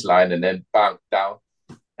finish line, and then bang, down,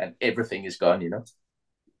 and everything is gone.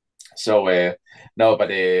 So no, but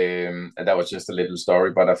that was just a little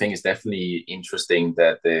story. But I think it's definitely interesting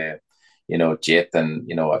that Jet, and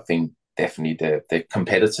I think definitely the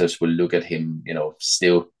competitors will look at him,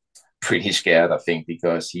 still pretty scared. I think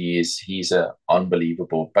because he's a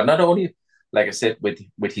unbelievable. But not only, like I said,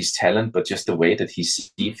 with his talent, but just the way that he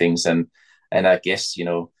see things, and I guess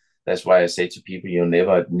that's why I say to people,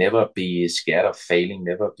 never be scared of failing,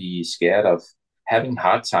 never be scared of having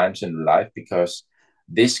hard times in life, because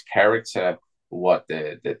this character, what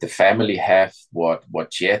the family have,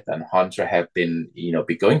 what Jet and Hunter have been,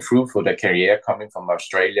 be going through for their career, coming from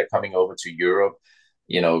Australia, coming over to Europe,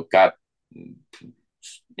 got,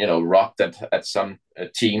 rocked at some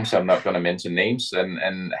teams. I'm not going to mention names,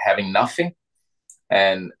 and having nothing.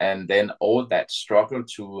 And then all that struggle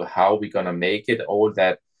to how we're going to make it, all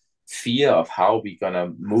that fear of how we're going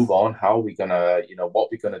to move on, how we're going to, what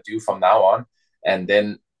we're going to do from now on. And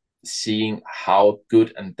then seeing how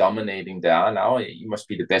good and dominating they are now, it must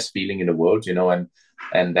be the best feeling in the world,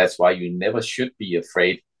 and that's why you never should be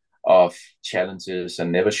afraid of challenges,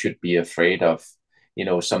 and never should be afraid of,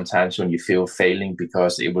 sometimes when you feel failing,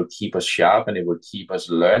 because it will keep us sharp, and it will keep us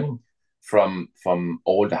learning from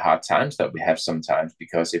all the hard times that we have sometimes.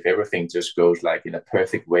 Because if everything just goes like in a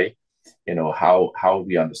perfect way, how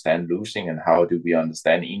we understand losing, and how do we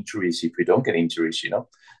understand injuries if we don't get injuries,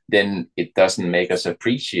 then it doesn't make us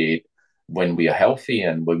appreciate when we are healthy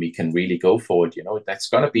and when we can really go for it. That's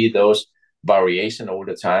going to be those variation all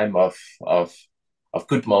the time of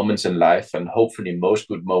good moments in life, and hopefully most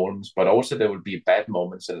good moments, but also there will be bad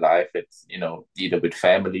moments in life. It's, either with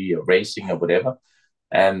family or racing or whatever.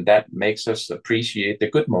 And that makes us appreciate the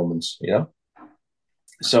good moments,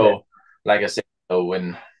 So, like I said,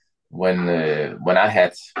 when I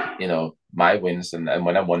had, my wins, and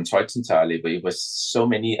when I won Teutzenthal, it was so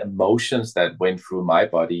many emotions that went through my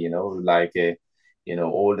body, like,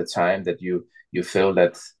 all the time that you feel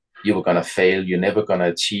that you were gonna fail, you're never gonna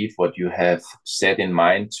achieve what you have set in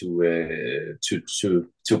mind to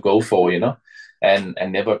go for, and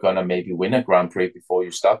never gonna maybe win a Grand Prix before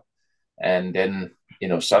you stop. And then,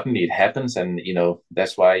 suddenly it happens, and,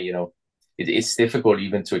 that's why, it's difficult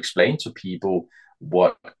even to explain to people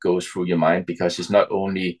what goes through your mind, because it's not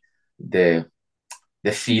only the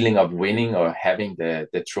feeling of winning or having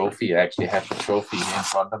the trophy. I actually have the trophy here in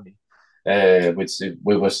front of me, which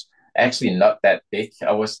was actually not that big.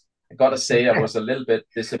 I gotta say, I was a little bit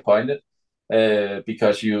disappointed,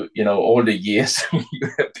 because all the years you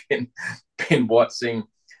have been watching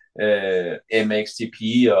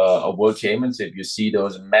MXGP or World Championship, you see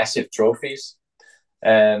those massive trophies,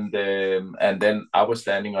 and then I was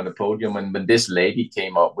standing on the podium, and when this lady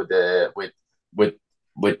came up with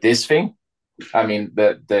this thing, I mean,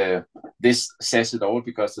 this says it all,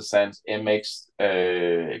 because the stands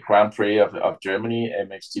MX Grand Prix of Germany,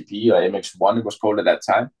 MXGP or MX1 it was called at that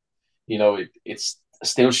time. It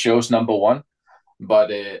still shows number one.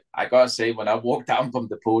 But I gotta say, when I walked down from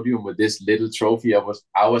the podium with this little trophy, I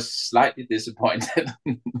was slightly disappointed.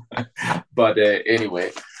 But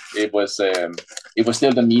anyway, it was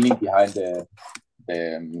still the meaning behind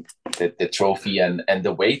the trophy, and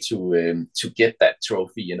the way to get that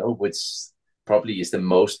trophy, which probably is the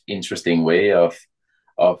most interesting way of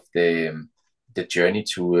the journey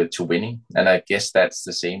to winning. And I guess that's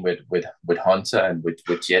the same with Hunter and with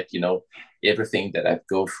Jet, everything that I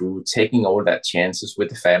go through, taking all that chances with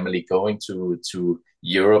the family, going to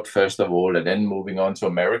Europe first of all, and then moving on to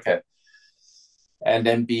America, and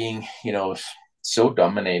then being, so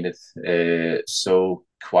dominated, so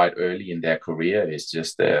quite early in their career is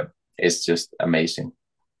just amazing.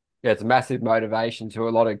 Yeah, it's a massive motivation to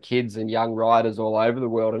a lot of kids and young riders all over the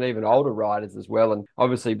world, and even older riders as well. And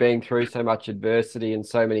obviously being through so much adversity and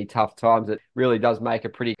so many tough times, it really does make a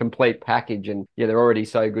pretty complete package. And yeah, they're already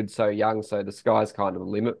so good, so young. So the sky's kind of the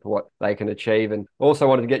limit for what they can achieve. And also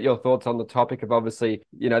wanted to get your thoughts on the topic of, obviously,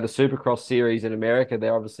 the Supercross series in America.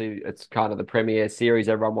 It's kind of the premier series.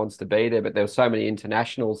 Everyone wants to be there, but there were so many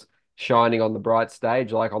internationals shining on the bright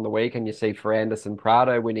stage. Like on the weekend, you see Ferrandis and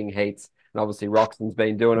Prado winning heats. And obviously, Roxon's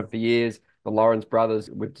been doing it for years. The Lawrence brothers,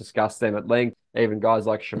 we've discussed them at length. Even guys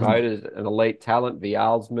like Shimoda's an elite talent.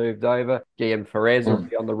 Vial's moved over. Guillaume Ferrez will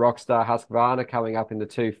be on the Rockstar Husqvarna coming up in the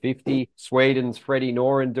 250. Sweden's Freddie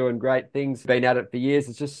Noren doing great things. Been at it for years.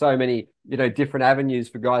 It's just so many, different avenues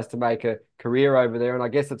for guys to make a career over there. And I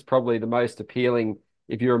guess it's probably the most appealing.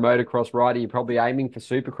 If you're a motocross rider, you're probably aiming for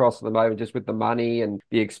Supercross at the moment, just with the money and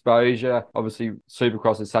the exposure. Obviously,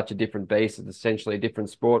 Supercross is such a different beast. It's essentially a different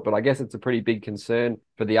sport, but I guess it's a pretty big concern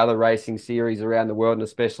for the other racing series around the world, and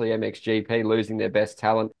especially MXGP losing their best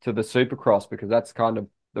talent to the Supercross, because that's kind of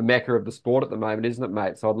the mecca of the sport at the moment, isn't it,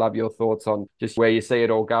 mate? So I'd love your thoughts on just where you see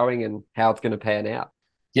it all going and how it's going to pan out.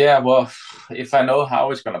 Yeah, well, if I know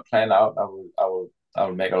how it's going to plan out, I will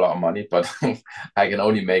make a lot of money, but I can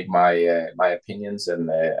only make my opinions, and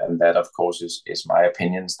that of course is my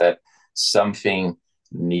opinions, that something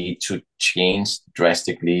need to change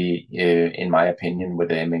drastically, in my opinion, with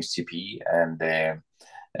the MXGP,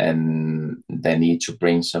 and they need to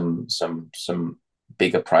bring some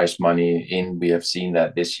bigger prize money in. We have seen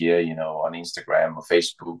that this year, on Instagram or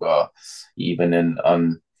Facebook, or even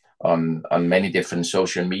on many different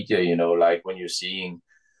social media, like when you're seeing,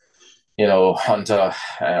 Hunter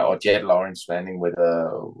or Jet Lawrence standing with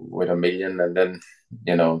a million, and then,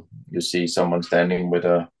 you see someone standing with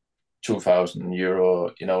a 2,000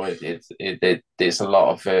 euro. There's a lot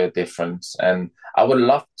of difference, and I would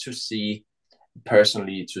love to see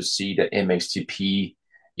personally the MXGP,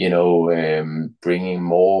 bringing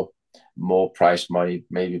more prize money,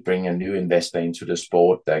 maybe bring a new investor into the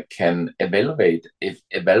sport that can elevate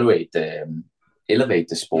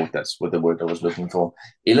the sport. That's what the word I was looking for.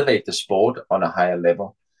 Elevate the sport on a higher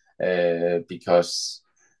level, because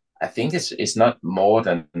I think it's not more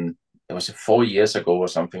than, it was 4 years ago or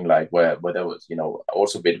something, like where there was,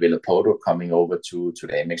 also with Villapoto coming over to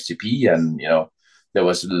the MXGP, and there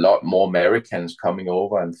was a lot more Americans coming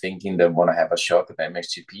over and thinking they want to have a shot at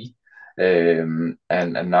MXGP, and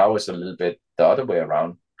now it's a little bit the other way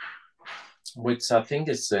around, which I think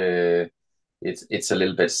is it's a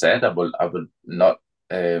little bit sad. I will not,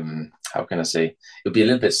 how can I say, it would be a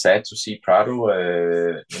little bit sad to see Prado,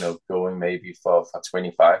 going maybe for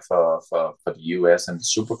 25 for the US and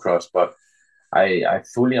the Supercross, but I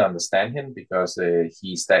fully understand him, because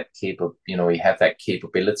he's that capable, he has that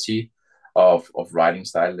capability of riding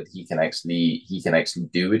style that he can actually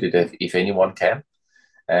do it if anyone can.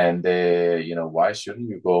 And why shouldn't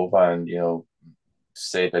you go over and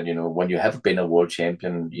say that, when you have been a world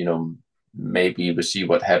champion, maybe we'll see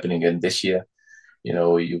what happening again this year.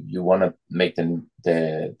 You want to make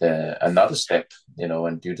the another step,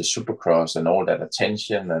 and do the Supercross and all that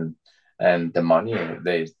attention and the money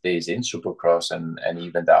that is in Supercross and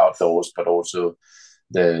even the outdoors, but also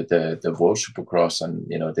the World Supercross. And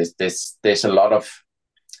there's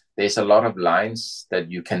a lot of lines that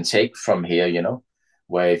you can take from here,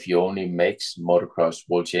 where if you only make motocross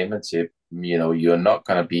World Championship, you're not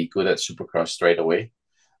going to be good at Supercross straight away.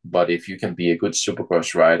 But if you can be a good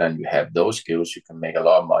Supercross rider and you have those skills, you can make a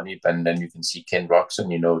lot of money. And then you can see Ken Roxon,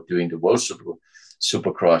 doing the World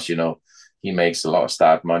Supercross, he makes a lot of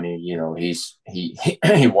start money. He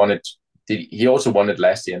also won it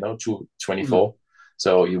last year, 224. Mm-hmm.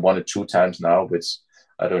 So he won it 2 times now, which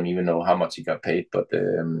I don't even know how much he got paid, but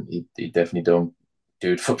he definitely don't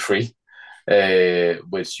do it for free.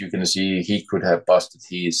 Which you can see he could have busted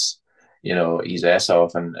his ass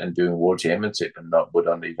off and doing World Championship and would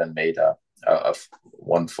not even made a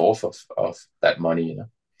 1/4 of that money.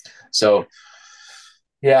 So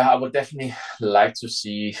yeah, I would definitely like to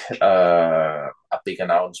see a big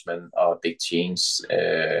announcement or a big change.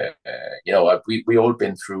 We all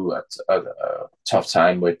been through a tough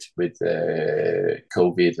time with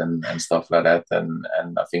COVID and stuff like that, and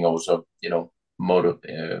I think also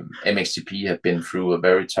MXGP have been through a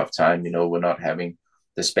very tough time. We're not having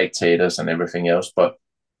the spectators and everything else, but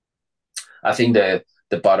I think the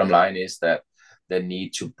bottom line is that they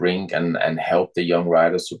need to bring and help the young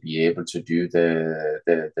riders to be able to do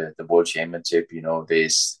the World Championship.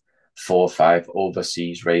 There's 4 or 5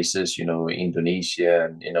 overseas races, Indonesia,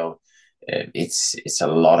 and it's a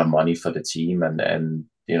lot of money for the team, and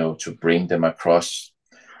to bring them across.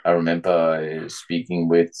 I remember speaking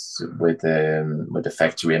with the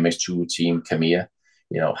factory MX2 team, Camille,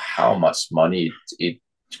 how much money it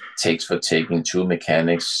takes for taking 2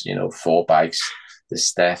 mechanics, 4 bikes, the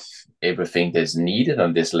staff, everything that's needed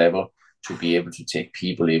on this level to be able to take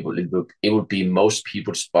people. It would be most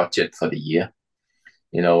people's budget for the year,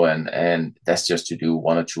 and that's just to do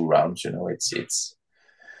 1 or 2 rounds. It's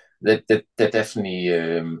that definitely,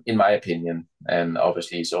 in my opinion, and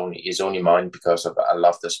obviously it's only mine, because of I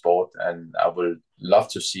love the sport, and I would love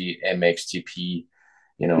to see MXGP,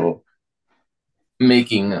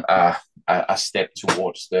 making a step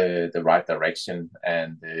towards the right direction,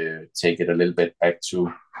 and take it a little bit back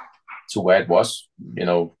to where it was,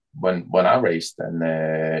 when I raced, and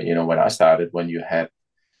when I started, when you had,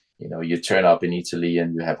 you turn up in Italy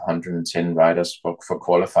and you have 110 riders for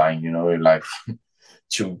qualifying, like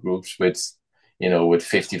 2 groups with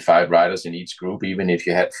 55 riders in each group. Even if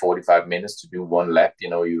you had 45 minutes to do 1 lap,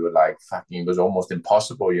 you were like, fucking, it was almost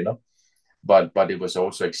impossible, But it was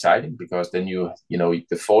also exciting, because then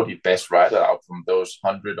the 40 best rider out from those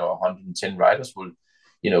 100 or 110 riders will,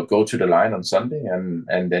 go to the line on Sunday,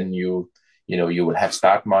 and then you will have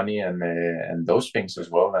start money and those things as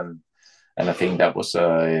well. And I think that was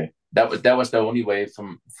the only way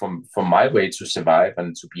from my way to survive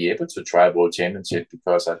and to be able to try World Championship,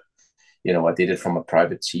 because I did it from a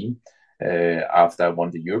private team after I won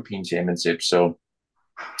the European Championship. So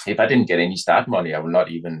if I didn't get any start money, I would not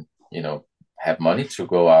even have money to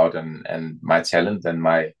go out, and my talent and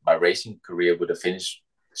my racing career would have finished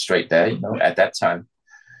straight there, at that time.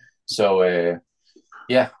 So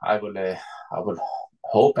yeah, I would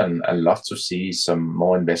hope and love to see some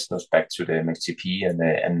more investors back to the MXGP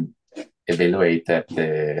and evaluate that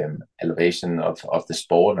elevation of the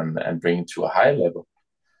sport and bring it to a higher level.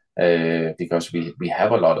 Because we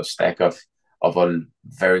have a lot of stack of all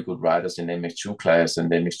very good riders in the MX2 class,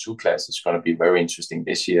 and the MX2 class is going to be very interesting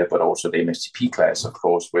this year, but also the MXGP class, of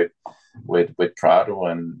course, with Prado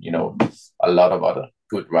and a lot of other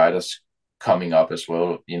good riders coming up as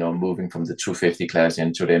well, moving from the 250 class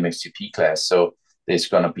into the MXGP class. So there's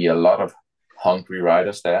going to be a lot of hungry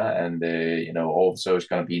riders there, and also it's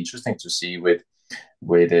going to be interesting to see with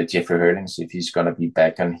Jeffrey Hurlings if he's going to be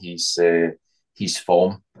back on his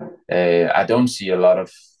form. I don't see a lot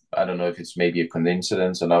of, I don't know if it's maybe a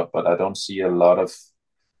coincidence or not, but I don't see a lot of,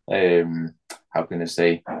 how can I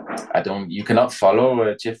say, you cannot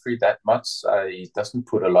follow Jeffrey that much. He doesn't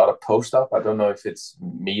put a lot of posts up. I don't know if it's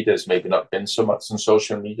me that's maybe not been so much on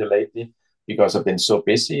social media lately because I've been so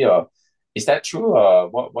busy, or is that true? Or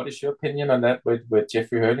what is your opinion on that with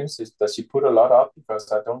Jeffrey Hurlings? Does he put a lot up?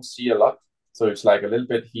 Because I don't see a lot. So it's like a little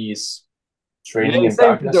bit he's training he in seems to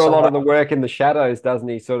darkness do a lot somehow. of the work in the shadows, doesn't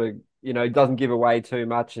he? Sort of, doesn't give away too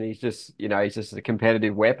much, and he's just a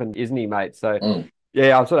competitive weapon, isn't he, mate? So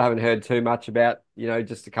yeah, I sort of haven't heard too much about,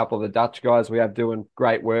 just a couple of the Dutch guys we have doing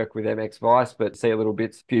great work with MX Vice, but see a little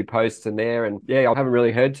bits, a few posts in there. And yeah, I haven't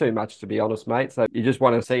really heard too much, to be honest, mate. So you just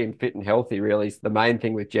want to see him fit and healthy, really. Is the main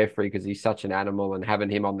thing with Jeffrey, because he's such an animal, and having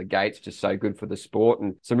him on the gate's just so good for the sport.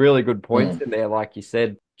 And some really good points in there, like you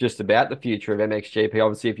said, just about the future of MXGP.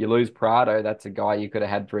 Obviously, if you lose Prado, that's a guy you could have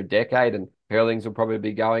had for a decade, and Hurlings will probably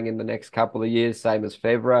be going in the next couple of years, same as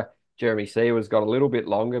Fevra. Jeremy Seawer's got a little bit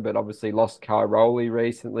longer, but obviously lost Cairoli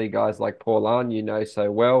recently. Guys like Paulin,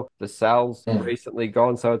 so well. The Sal's recently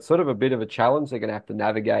gone. So it's sort of a bit of a challenge. They're going to have to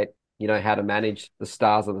navigate, how to manage the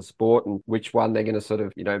stars of the sport and which one they're going to sort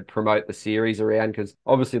of, promote the series around. Because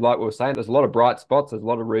obviously, like we were saying, there's a lot of bright spots. There's a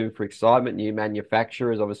lot of room for excitement. New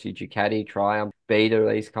manufacturers, obviously Ducati, Triumph, Beta,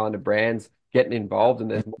 these kind of brands getting involved. And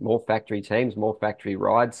there's more factory teams, more factory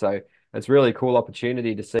rides. So it's a really cool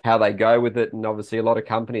opportunity to see how they go with it. And obviously a lot of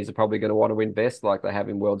companies are probably going to want to invest like they have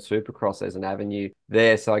in World Supercross as an avenue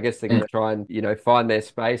there. So I guess they're going to try and, find their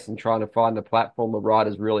space and trying to find the platform where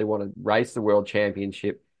riders really want to race the World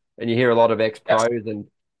Championship. And you hear a lot of ex-pros and,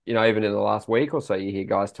 even in the last week or so, you hear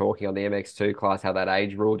guys talking on the MX2 class, how that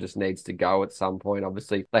age rule just needs to go at some point.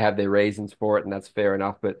 Obviously they have their reasons for it and that's fair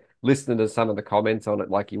enough. But listening to some of the comments on it,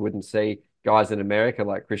 like you wouldn't see guys in America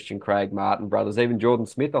like Christian Craig, Martin brothers, even Jordan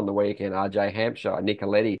Smith on the weekend, RJ Hampshire,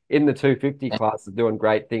 Nicoletti in the 250 class are doing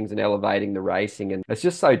great things and elevating the racing. And it's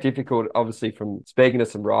just so difficult, obviously, from speaking to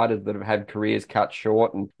some riders that have had careers cut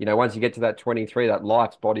short. And, once you get to that 23, that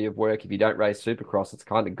life's body of work, if you don't race Supercross, it's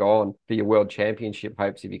kind of gone for your world championship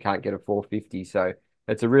hopes if you can't get a 450. So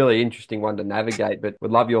it's a really interesting one to navigate, but would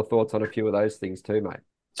love your thoughts on a few of those things too, mate.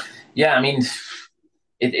 Yeah, I mean,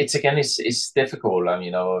 it's again, it's difficult,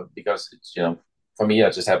 because it's, for me,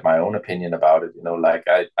 I just have my own opinion about it. Like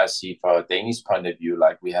I see from a Danish point of view,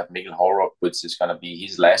 like we have Mikkel Horup, which is going to be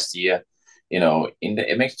his last year, in the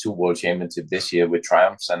MX2 World Championship this year with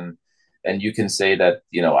triumphs, and you can say that,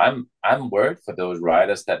 I'm worried for those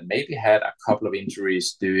riders that maybe had a couple of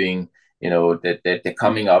injuries doing, that they're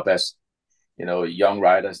coming up as, young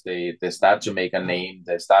riders. They start to make a name.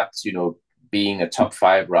 They start, being a top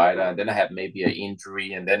 5 rider, and then I have maybe an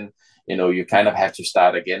injury, and then you kind of have to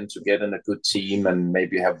start again to get in a good team, and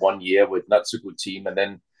maybe you have 1 year with not so good team, and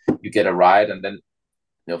then you get a ride, and then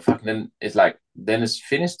then it's like then it's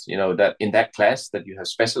finished. That in that class that you have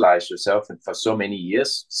specialized yourself in for so many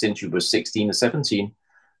years since you were 16 or 17,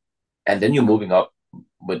 and then you're moving up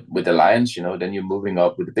with the Lions. Then you're moving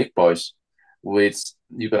up with the big boys, which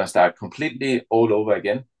you're gonna start completely all over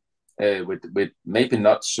again. With maybe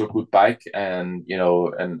not so good bike and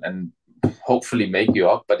and hopefully make you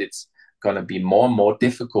up, but it's gonna be more and more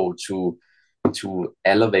difficult to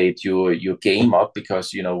elevate your game up,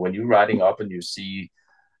 because when you're riding up and you see,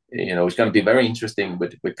 it's going to be very interesting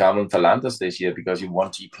with Carmen Falandas this year, because you won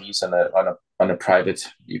GPs on a private,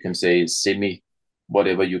 you can say semi,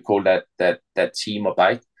 whatever you call that team or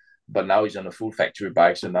bike, but now he's on a full factory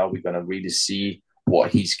bike, so now we're going to really see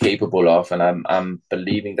what he's capable of, and I'm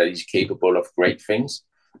believing that he's capable of great things.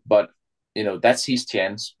 But that's his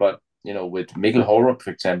chance. But with Mikkel Horup,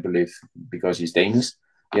 for example, because he's Danish,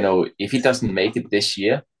 if he doesn't make it this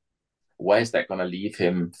year, where is that going to leave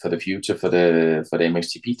him for the future for the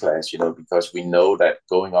MXGP class? Because we know that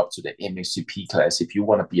going up to the MXGP class, if you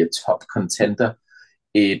want to be a top contender,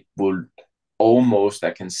 it will almost,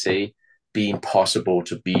 I can say, being possible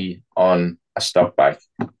to be on a stock bike.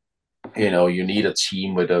 You need a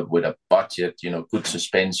team with a budget, good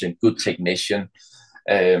suspension, good technician,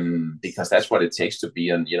 because that's what it takes to be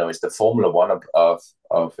an, it's the Formula One of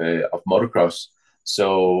motocross.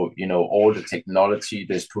 So, all the technology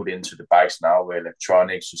that's put into the bikes now, where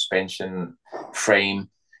electronic suspension, frame,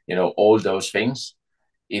 all those things.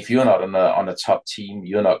 If you're not on a top team,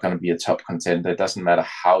 you're not going to be a top contender. It doesn't matter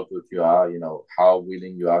how good you are, how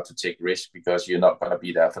willing you are to take risk, because you're not going to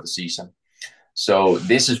be there for the season. So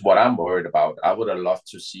this is what I'm worried about. I would have loved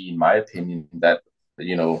to see, in my opinion, that,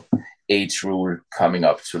 age rule coming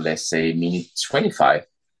up to, let's say, mini 25.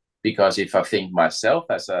 Because if I think myself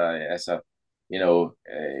as a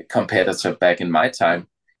competitor back in my time,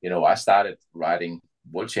 I started riding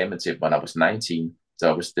World Championship when I was 19. So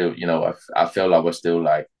I was still, I felt I was still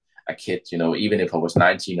like a kid, even if I was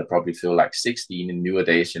 19, I probably feel like 16 in newer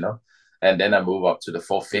days, And then I moved up to the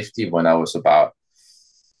 450 when I was about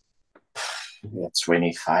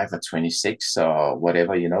 25 or 26 or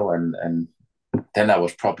whatever, and then I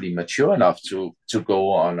was probably mature enough to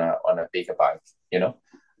go on a bigger bike,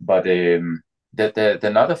 But the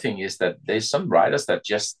another thing is that there's some riders that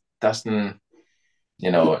just doesn't,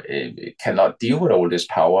 it cannot deal with all this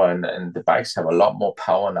power, and the bikes have a lot more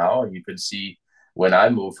power now. And you can see when I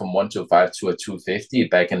moved from 125 to a 250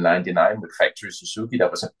 back in '99 with factory Suzuki, that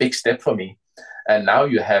was a big step for me. And now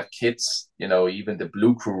you have kids, even the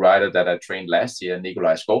Blue Crew rider that I trained last year,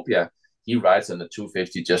 Nikolai Skopia, he rides on the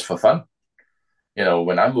 250 just for fun.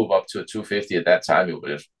 When I moved up to a 250 at that time,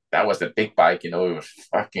 that was the big bike, it was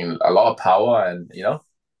fucking a lot of power,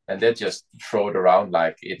 and they just throw it around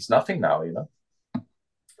like it's nothing now,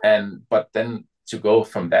 but then to go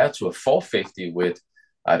from there to a 450 with,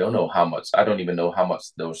 I don't even know how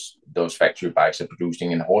much those factory bikes are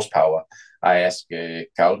producing in horsepower. I asked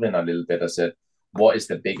Calvin a little bit. I said, what is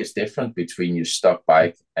the biggest difference between your stock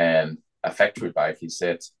bike and a factory bike? He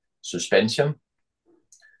said, suspension,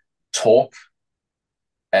 torque,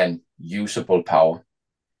 and usable power.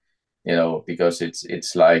 Because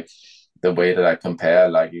it's like the way that I compare,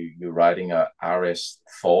 like you're riding a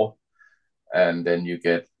RS4, and then you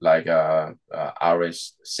get like a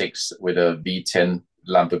RS6 with a V10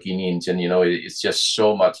 Lamborghini engine. It's just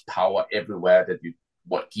so much power everywhere that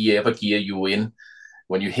whatever gear you in,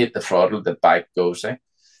 when you hit the throttle, the bike goes.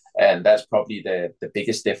 And that's probably the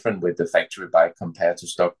biggest difference with the factory bike compared to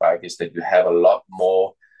stock bike, is that you have a lot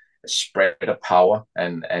more spread of power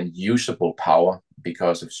and usable power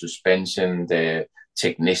because of suspension, the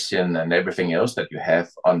technician, and everything else that you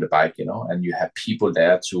have on the bike, and you have people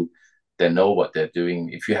there they know what they're doing.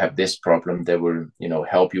 If you have this problem, they will,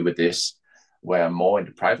 help you with this. Where more in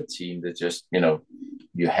the private team, they just,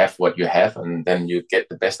 you have what you have, and then you get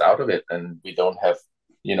the best out of it. And we don't have,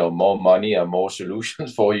 more money or more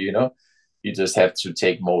solutions for you, you just have to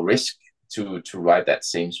take more risk to ride that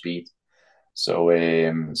same speed. So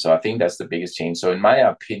I think that's the biggest change. So in my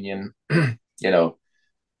opinion,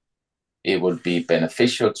 it would be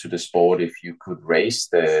beneficial to the sport if you could raise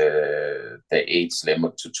the age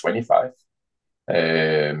limit to 25.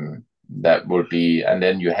 That would be, and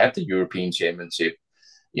then you have the European Championship,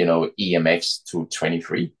 EMX to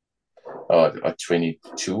 23 or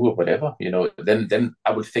 22 or whatever, then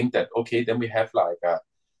I would think that, okay, then we have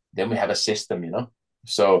a system,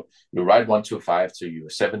 So you ride 125 to you're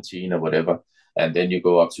 17 or whatever, and then you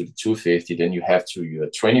go up to the 250, then you have to you're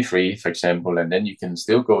 23, for example, and then you can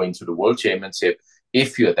still go into the World Championship.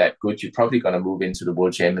 If you're that good, you're probably going to move into the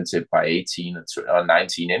World Championship by 18 or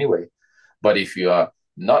 19 anyway. But if you are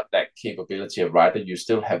not that capability of rider, you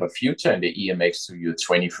still have a future in the EMX to you're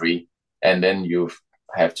 23, and then you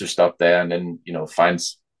have to stop there, and then find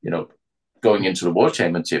going into the World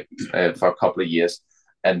Championship for a couple of years,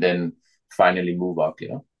 and then finally move up.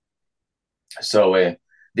 So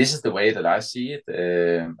this is the way that I see it,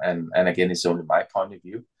 and again, it's only my point of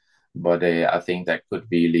view, but I think that could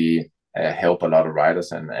really help a lot of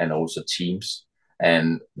riders and also teams,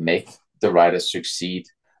 and make the riders succeed,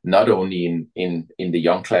 not only in the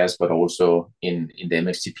young class, but also in the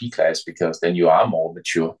MXGP class, because then you are more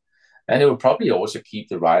mature, and it will probably also keep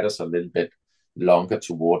the riders a little bit longer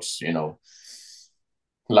towards,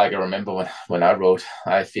 like I remember when I rode,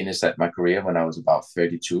 I finished at my career when I was about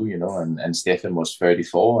 32, and Stefan was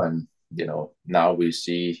 34. And, now we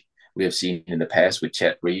have seen in the past with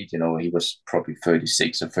Chad Reed, he was probably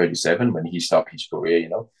 36 or 37 when he stopped his career,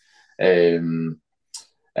 and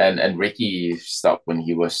Ricky stopped when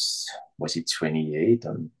he was he 28?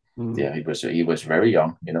 Yeah, he was very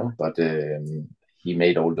young, but he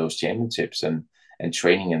made all those championships, and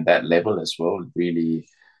training in that level as well really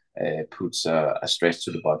puts a stress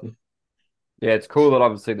to the body. Yeah, it's cool that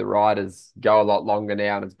obviously the riders go a lot longer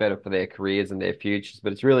now and it's better for their careers and their futures.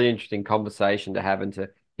 But it's really interesting conversation to have and to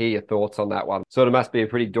hear your thoughts on that one. Sort of must be a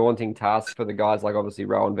pretty daunting task for the guys like obviously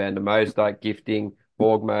Rowan van der Most, like Gifting,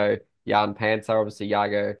 Borgmo, Jan Panzer. Obviously,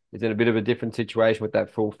 Jago is in a bit of a different situation with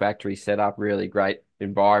that full factory setup, really great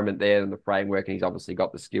environment there and the framework. And he's obviously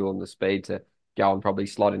got the skill and the speed to go and probably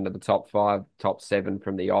slot into the top 5, top 7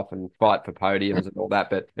 from the off and fight for podiums and all that.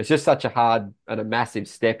 But it's just such a hard and a massive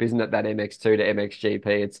step, isn't it? That MX2 to MXGP.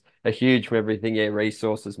 It's a huge from everything, yeah,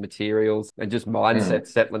 resources, materials, and just mindset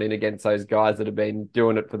settling in against those guys that have been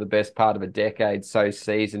doing it for the best part of a decade, so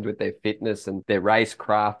seasoned with their fitness and their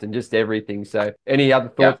racecraft and just everything. So any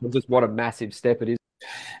other Yeah. thoughts on just what a massive step it is?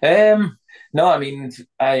 No, I mean,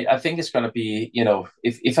 I think it's going to be,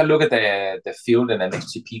 if I look at the field in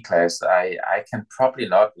MXGP class, I can probably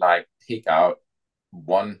not like pick out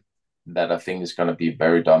one that I think is going to be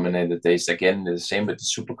very dominant. There's again the same with the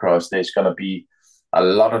Supercross. There's going to be a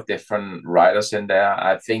lot of different riders in there.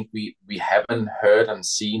 I think we haven't heard and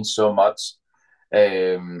seen so much.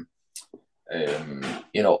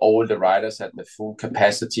 All the riders at the full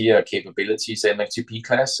capacity or capabilities MXGP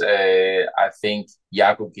class. I think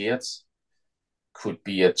Jago Geerts could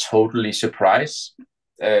be a totally surprise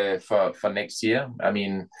for next year. I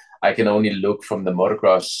mean, I can only look from the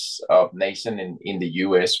motocross of Nation in the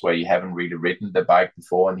US where he haven't really ridden the bike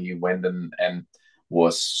before, and he went and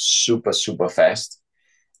was super, super fast.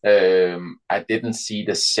 I didn't see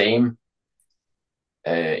the same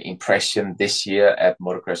impression this year at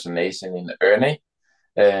Motocross Nation in Ernie.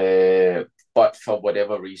 But for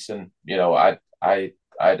whatever reason, I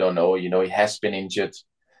don't know. He has been injured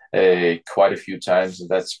quite a few times, and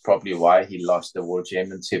that's probably why he lost the world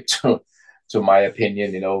championship to my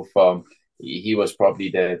opinion. He was probably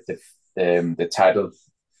the title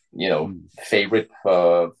favorite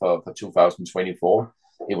for 2024.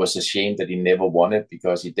 It was a shame that he never won it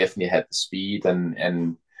because he definitely had the speed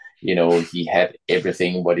and he had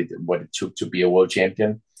everything what it took to be a world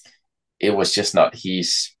champion. It was just not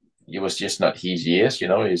his years.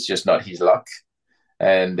 It's just not his luck.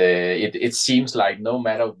 And it seems like no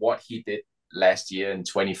matter what he did last year in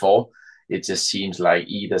 24, it just seems like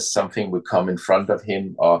either something would come in front of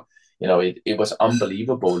him or, it was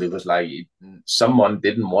unbelievable. It was like someone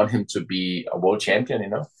didn't want him to be a world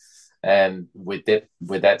champion. And with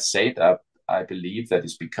that said, I believe that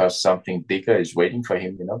it's because something bigger is waiting for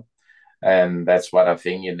him. And that's what I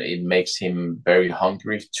think. It makes him very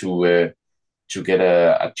hungry to get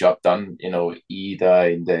a job done, either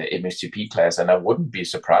in the MXGP class. And I wouldn't be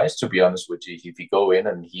surprised, to be honest with you, if he go in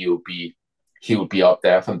and he will be up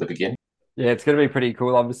there from the beginning. Yeah, it's going to be pretty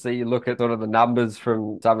cool. Obviously, you look at sort of the numbers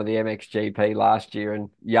from some of the MXGP last year, and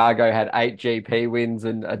Jago had 8 GP wins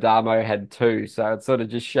and Adamo had 2. So it sort of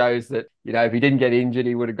just shows that, if he didn't get injured,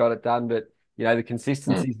 he would have got it done. But, the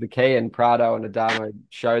consistency is the key, and Prado and Adamo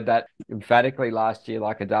showed that emphatically last year.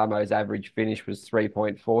 Like Adamo's average finish was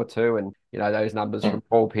 3.42, and, those numbers from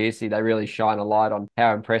Paul Piercy, they really shine a light on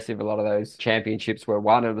how impressive a lot of those championships were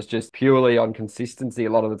won. It was just purely on consistency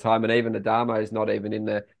a lot of the time, and even Adamo's not even in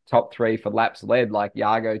the top 3 for laps led, like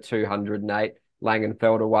Jago 208,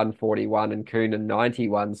 Langenfelder 141, and Koonin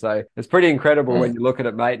 91. So it's pretty incredible when you look at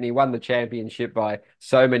it, mate. And he won the championship by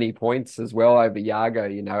so many points as well over Jago,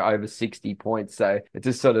 over 60 points. So it's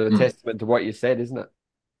just sort of a testament to what you said, isn't it?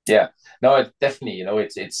 Yeah, no, it definitely,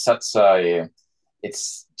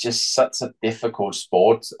 it's just such a difficult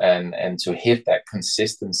sport, and to hit that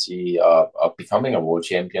consistency of becoming a world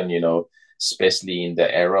champion, especially in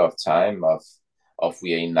the era of time of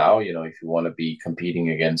we are in now, if you want to be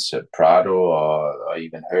competing against Prado or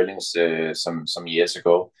even Hurlings some years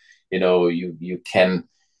ago, you can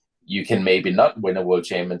maybe not win a world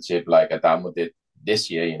championship like Adamo did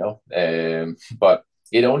this year, but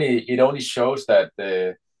it only shows that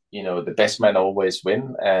the best man always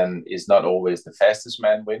win, and is not always the fastest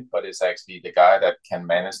man win, but it's actually the guy that can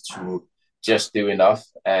manage to just do enough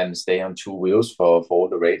and stay on 2 wheels for all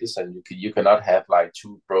the races. And you cannot have like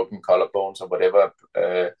 2 broken collarbones or whatever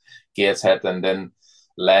Geerts had and then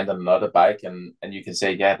land on another bike and you can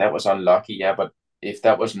say, yeah, that was unlucky. Yeah, but if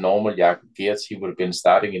that was normal Jakob Geerts, he would have been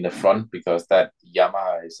starting in the front because that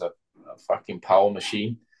Yamaha is a fucking power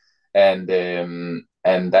machine. And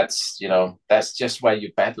that's just where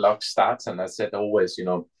your bad luck starts. And I said always,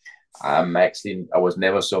 I was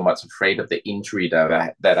never so much afraid of the injury that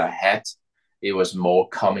I had. It was more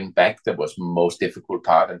coming back that was the most difficult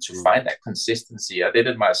part, and to find that consistency. I did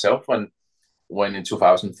it myself when in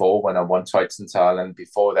 2004 when I won Teutzenthal, and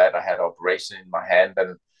before that I had an operation in my hand,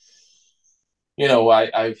 and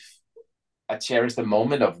I cherished the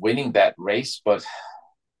moment of winning that race, but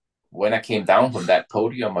when I came down from that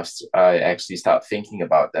podium, I actually started thinking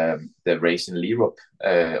about the race in Lierop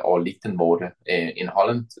or Lichtenvoorde in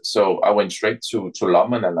Holland. So I went straight to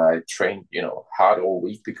Lommen and I trained, hard all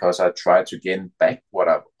week because I tried to gain back what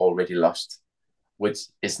I've already lost, which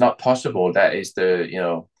is not possible. That is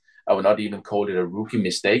I would not even call it a rookie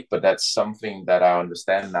mistake, but that's something that I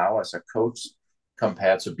understand now as a coach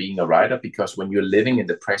compared to being a rider, because when you're living in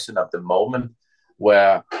the present of the moment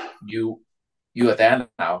where you are there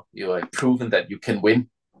now, you are proven that you can win.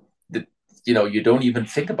 You don't even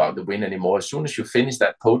think about the win anymore. As soon as you finish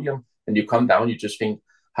that podium and you come down, you just think,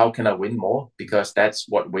 how can I win more? Because that's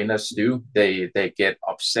what winners do. They get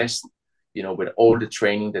obsessed, with all the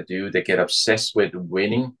training they do. They get obsessed with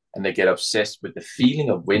winning, and they get obsessed with the feeling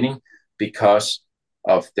of winning because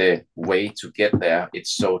of the way to get there.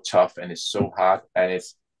 It's so tough and it's so hard, and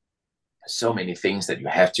it's so many things that you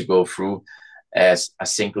have to go through as a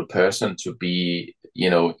single person to be,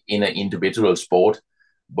 in an individual sport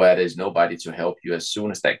where there's nobody to help you. As soon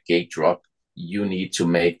as that gate drop, you need to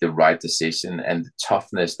make the right decision, and the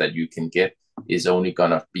toughness that you can get is only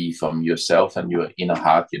gonna be from yourself and your inner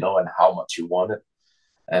heart, and how much you want it.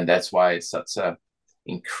 And that's why it's such a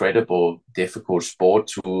incredible, difficult sport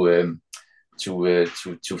to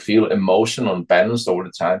feel emotional and balanced all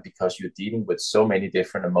the time, because you're dealing with so many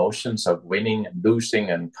different emotions of winning and losing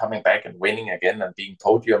and coming back and winning again and being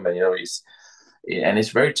podium, and it's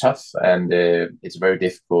very tough, and it's very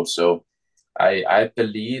difficult. So I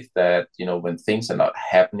believe that when things are not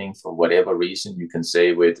happening for whatever reason, you can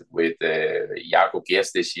say with Jakob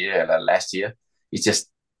Geerts this year or last year, it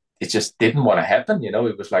just didn't want to happen.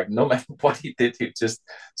 It was like no matter what he did, it just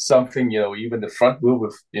something. Even the front wheel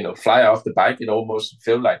would fly off the bike. It almost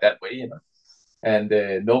felt like that way. And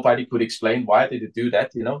nobody could explain why did it do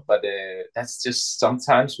that. But that's just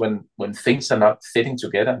sometimes when things are not fitting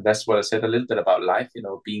together. That's what I said a little bit about life.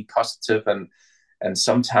 Being positive, and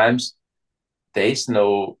sometimes there is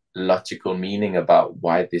no logical meaning about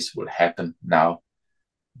why this would happen now.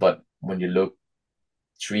 But when you look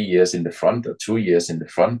 3 years in the front or 2 years in the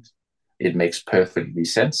front, it makes perfectly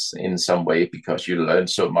sense in some way, because you learn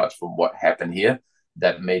so much from what happened here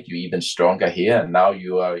that made you even stronger here. And now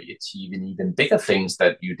you are achieving even bigger things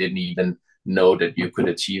that you didn't even know that you could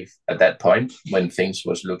achieve at that point when things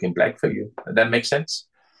was looking black for you. That makes sense?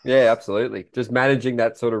 Yeah, absolutely. Just managing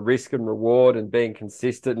that sort of risk and reward and being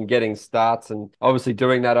consistent and getting starts, and obviously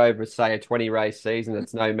doing that over, say, a 20 race season,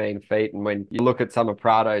 it's no mean feat. And when you look at some of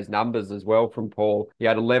Prado's numbers as well from Paul, he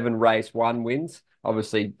had 11 race one wins.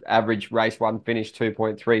 Obviously, average race one finished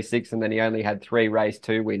 2.36, and then he only had 3 race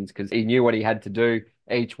two wins because he knew what he had to do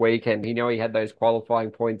each weekend. He knew he had those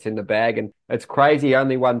qualifying points in the bag, and it's crazy. He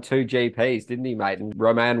only won 2 GPs, didn't he, mate? And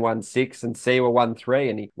Roman won 6 and Siwa won 3,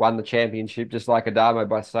 and he won the championship just like Adamo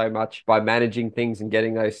by so much by managing things and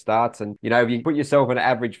getting those starts. And if you put yourself in an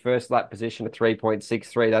average first lap position of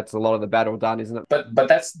 3.63, that's a lot of the battle done, isn't it? But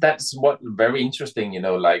that's what very interesting,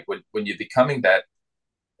 like when you're becoming that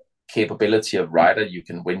capability of rider, you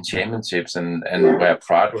can win championships, and where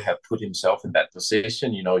Prado had put himself in that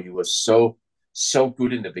position, he was so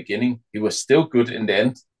good in the beginning. He was still good in the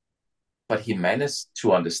end, but he managed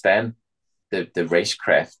to understand the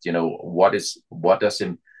racecraft.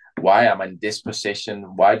 Why am I in this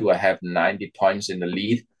position? Why do I have 90 points in the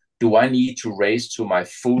lead? Do I need to race to my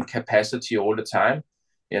full capacity all the time?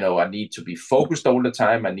 I need to be focused all the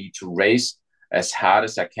time. I need to race as hard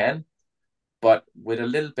as I can, but with a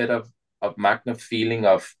little bit of Magna feeling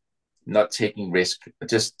of not taking risk,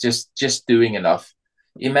 just doing enough.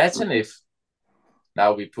 Imagine if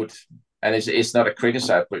now we put, and it's not a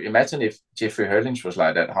criticize, but imagine if Jeffrey Hurlings was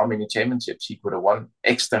like that, how many championships he could have won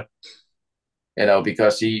extra,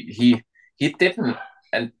 because he didn't,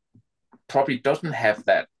 and probably doesn't have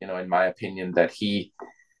that, in my opinion, that he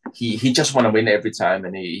just want to win every time,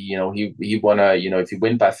 and he want to, if he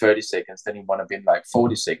win by 30 seconds, then he want to win like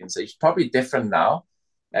 40 seconds. So he's probably different now,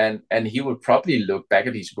 and he would probably look back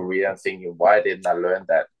at his career and thinking, why didn't I learn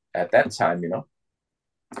that at that time,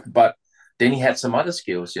 But then he had some other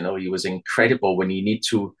skills, he was incredible when he need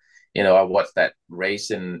to, I watched that race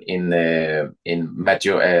in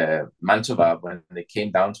Mantova when it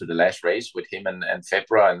came down to the last race with him and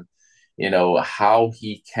Febra, and how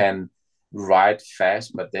he can ride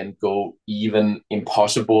fast, but then go even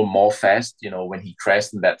impossible more fast, when he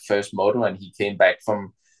crashed in that first moto and he came back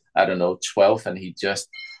from, I don't know, 12th, and he just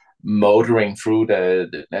motoring through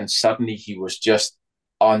and suddenly he was just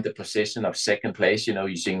on the position of second place,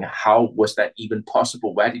 you saying, how was that even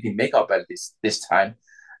possible? Where did he make up at this time?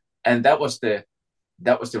 And that was the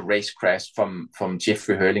race crash from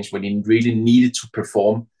Jeffrey Hurlings. When he really needed to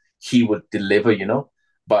perform, he would deliver,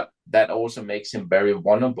 But that also makes him very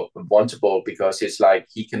vulnerable because it's like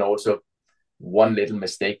he can also, one little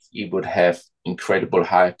mistake, it would have incredible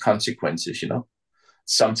high consequences,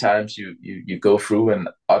 Sometimes you go through, and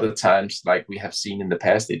other times, like we have seen in the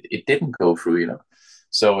past, it didn't go through.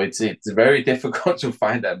 So it's very difficult to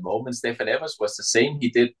find that moment. Stefan Evers was the same. He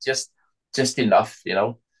did just enough,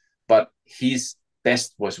 but his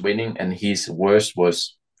best was winning and his worst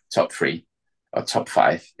was top 3 or top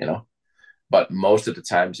 5, but most of the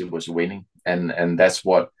times it was winning. And that's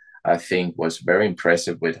what I think was very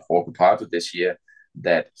impressive with Jorge Prado this year,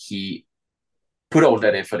 that he put all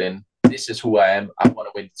that effort in. This is who I am. I want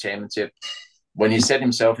to win the championship. When he set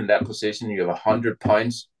himself in that position, you have 100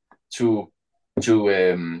 points to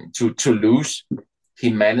lose.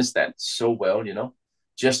 He managed that so well,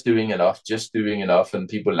 just doing enough. And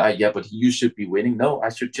people are like, yeah, but you should be winning. No, I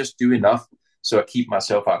should just do enough so I keep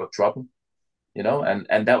myself out of trouble.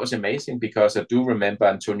 And that was amazing, because I do remember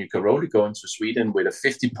Antonio Caroli going to Sweden with a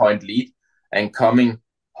 50-point lead and coming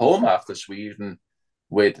home after Sweden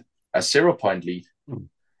with a 0-point lead,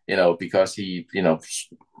 because he,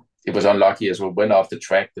 it was unlucky as well, went off the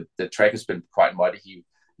track. The track has been quite muddy. He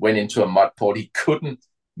went into a mud port. He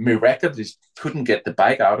miraculously couldn't get the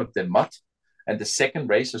bike out of the mud. And the second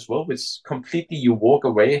race as well, which completely, you walk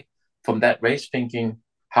away from that race thinking,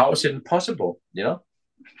 how is it possible,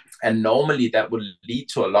 And normally that would lead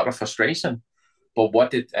to a lot of frustration. But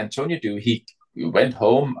what did Antonio do? He went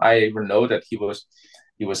home. I even know that he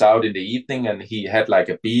was out in the evening and he had like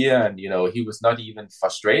a beer, and he was not even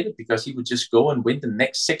frustrated, because he would just go and win the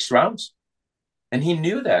next 6 rounds. And he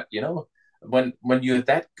knew that, when you're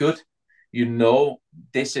that good,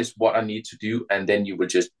 this is what I need to do, and then you will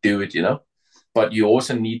just do it, But you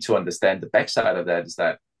also need to understand the backside of that is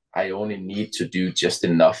that I only need to do just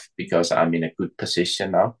enough because I'm in a good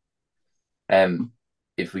position now. And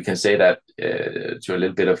if we can say that to a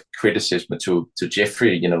little bit of criticism to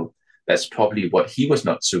Jeffrey, that's probably what he was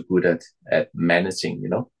not so good at managing,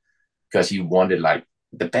 because he wanted like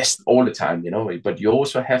the best all the time, But you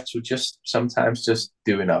also have to sometimes just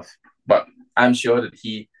do enough. But I'm sure that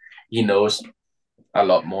he knows a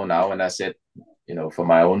lot more now. And I said, for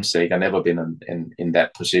my own sake, I've never been in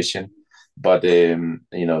that position. But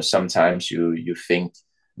sometimes you think,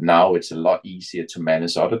 now it's a lot easier to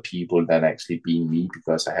manage other people than actually being me,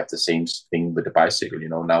 because I have the same thing with the bicycle.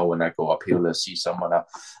 Now when I go uphill, I see someone,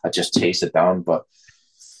 I just chase it down. But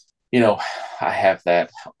I have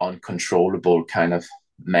that uncontrollable kind of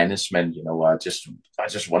management. I just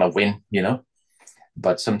want to win.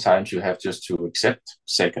 But sometimes you have just to accept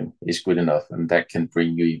second is good enough, and that can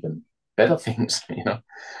bring you even better things.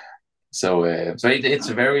 So it's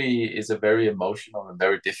a very emotional and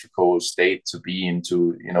very difficult state to be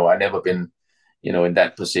into. I never been, in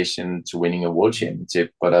that position to winning a world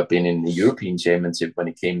championship, but I've been in the European championship when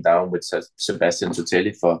it came down with Sebastian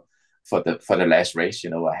Totelli for the last race.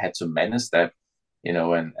 I had to manage that,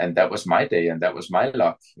 and that was my day and that was my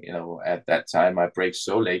luck. At that time I braked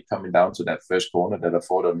so late coming down to that first corner that I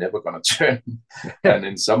thought I'm never going to turn, and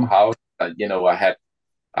then somehow, I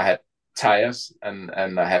had tires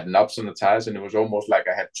and I had knobs on the tires, and it was almost like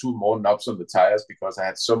I had 2 more knobs on the tires because I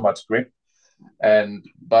had so much grip.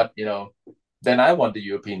 But then I won the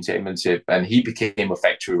European Championship and he became a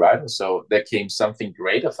factory rider, so there came something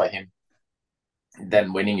greater for him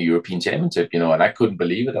than winning a European Championship, and I couldn't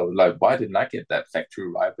believe it. I was like, why didn't I get that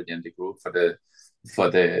factory ride with the group for the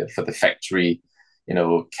factory,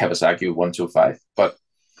 Kawasaki 125? But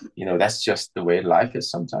that's just the way life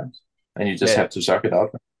is sometimes, and you just have to suck it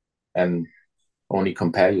up and only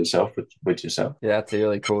compare yourself with yourself. Yeah, that's a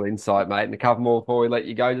really cool insight, mate. And a couple more before we let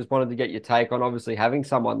you go. Just wanted to get your take on, obviously, having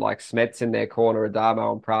someone like Smets in their corner,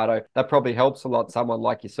 Adamo and Prado. That probably helps a lot. Someone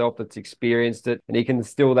like yourself that's experienced it, and he can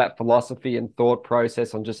instill that philosophy and thought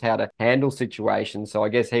process on just how to handle situations. So I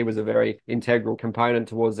guess he was a very integral component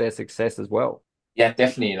towards their success as well. Yeah,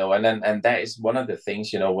 definitely. And that is one of the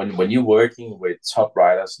things, when you're working with top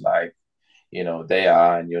riders like, they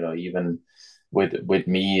are, and, even with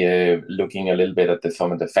me looking a little bit at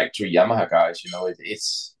some of the factory Yamaha guys,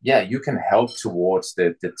 it's you can help towards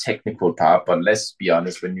the technical part, but let's be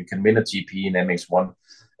honest, when you can win a GP in MX1,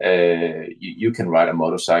 you can ride a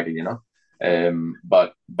motorcycle,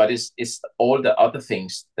 but it's all the other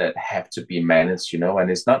things that have to be managed, and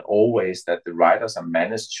it's not always that the riders are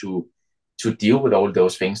managed to deal with all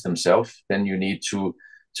those things themselves. Then you need to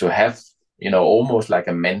have, almost like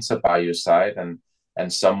a mentor by your side,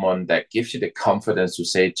 and someone that gives you the confidence to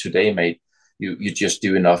say, today, mate, you just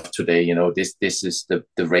do enough today. This is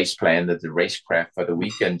the race plan, the racecraft for the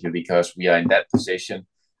weekend, because we are in that position.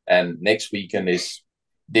 And next weekend is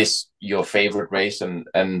this your favorite race,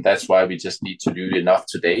 and that's why we just need to do enough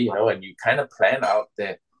today, and you kind of plan out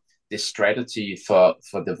the strategy for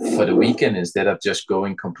the weekend instead of just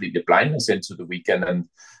going completely blindness into the weekend and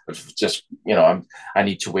just I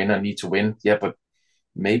need to win. Yeah, but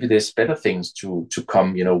maybe there's better things to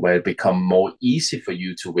come, where it become more easy for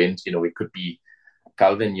you to win. It could be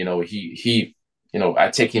Calvin. He I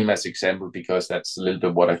take him as example because that's a little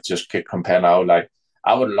bit what I just could compare now. Like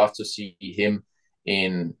I would love to see him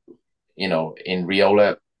in in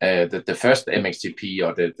Riola, the first MXGP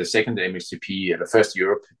or the second MXGP, the first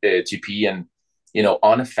Europe GP, and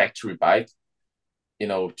on a factory bike,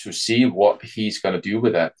 to see what he's going to do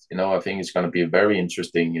with that. I think it's going to be very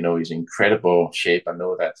interesting. He's in incredible shape. I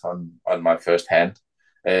know that on my first hand,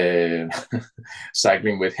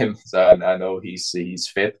 cycling with him. So I know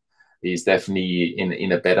he's fit. He's definitely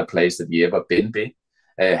in a better place than he ever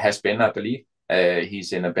has been, I believe.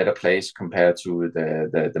 He's in a better place compared to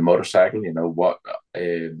the motorcycle, what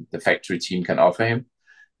the factory team can offer him.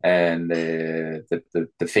 And the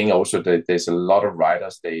thing also that there's a lot of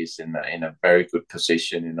riders that is in a very good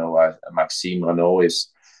position. Maxime Renault is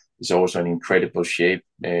also in incredible shape.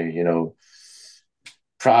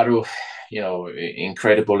 Prado,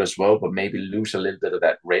 incredible as well, but maybe lose a little bit of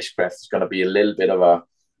that racecraft. It's going to be a little bit of a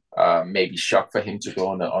maybe shock for him to go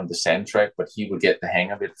on the sand track, but he will get the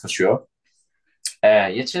hang of it for sure.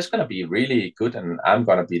 It's just going to be really good, and I'm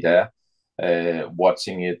going to be there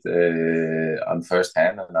watching it on first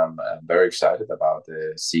hand, and I'm very excited about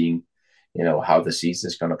seeing, how the season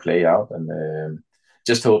is going to play out, and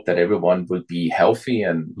just hope that everyone will be healthy,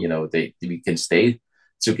 and we can stay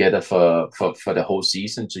together for the whole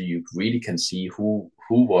season, so you really can see who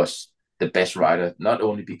was the best rider, not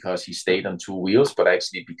only because he stayed on two wheels, but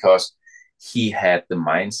actually because he had the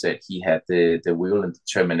mindset, he had the will and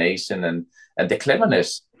determination and the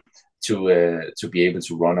cleverness to be able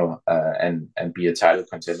to run and be a title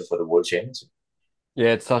contender for the World Championship.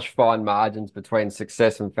 Yeah, it's such fine margins between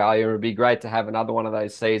success and failure. It'd be great to have another one of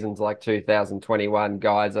those seasons like 2021.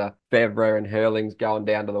 Geyser, Fevre and Hurling's going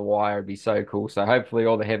down to the wire. It'd be so cool. So hopefully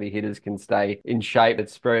all the heavy hitters can stay in shape.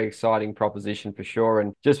 It's a very exciting proposition for sure.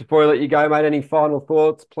 And just before I let you go, mate, any final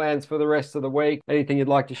thoughts, plans for the rest of the week? Anything you'd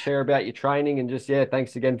like to share about your training? And just,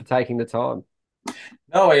 thanks again for taking the time.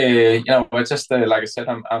 No, it's just like I said,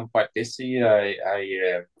 I'm quite busy.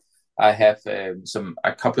 I have a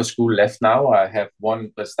couple of school left now. I have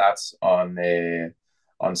one that starts on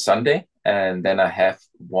Sunday, and then I have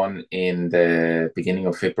one in the beginning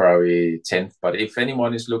of February 10th. But if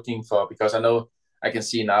anyone is looking for, because I know I can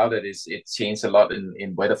see now that it changed a lot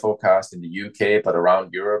in weather forecast in the UK, but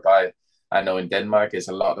around Europe, I know in Denmark is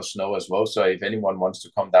a lot of snow as well. So if anyone wants to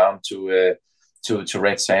come down to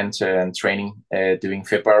Red Sand and training during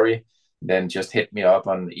February, then just hit me up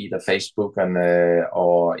on either Facebook and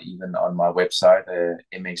or even on my website,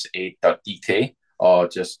 mx8.dk, or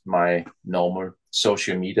just my normal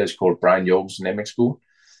social media is called Brian Jorgensen MX School,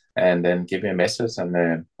 and then give me a message,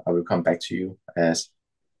 and I will come back to you as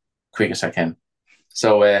quick as I can.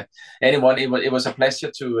 So anyone, it was a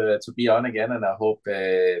pleasure to be on again, and I hope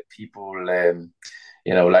people,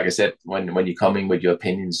 like I said, when you come in with your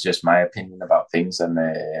opinions, just my opinion about things, and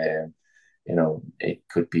it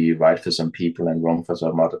could be right for some people and wrong for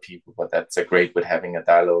some other people, but that's a great with having a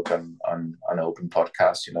dialogue on an open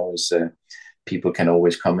podcast. Is people can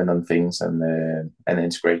always comment on things, and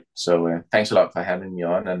it's great. So thanks a lot for having me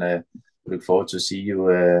on, and look forward to see you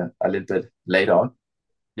a little bit later on.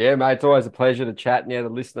 Yeah, mate, it's always a pleasure to chat. And yeah, the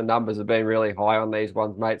listener numbers have been really high on these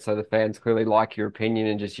ones, mate. So the fans clearly like your opinion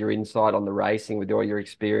and just your insight on the racing with all your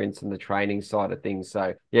experience and the training side of things.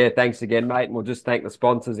 So yeah, thanks again, mate. And we'll just thank the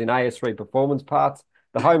sponsors in AS3 Performance Parts,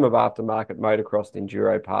 the home of aftermarket motocross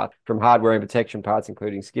enduro parts, from hardware and protection parts,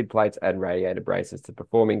 including skid plates and radiator braces, to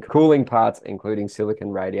performing cooling parts, including silicon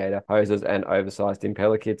radiator hoses and oversized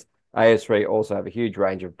impeller kits. AS3 also have a huge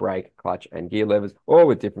range of brake, clutch, and gear levers, all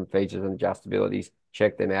with different features and adjustabilities.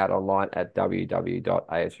 Check them out online at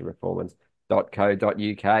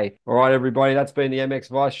www.asreperformance.co.uk. All right, everybody, that's been the MX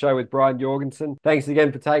Vice Show with Brian Jorgensen. Thanks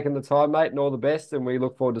again for taking the time, mate, and all the best, and we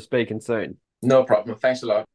look forward to speaking soon. No problem. Thanks a lot.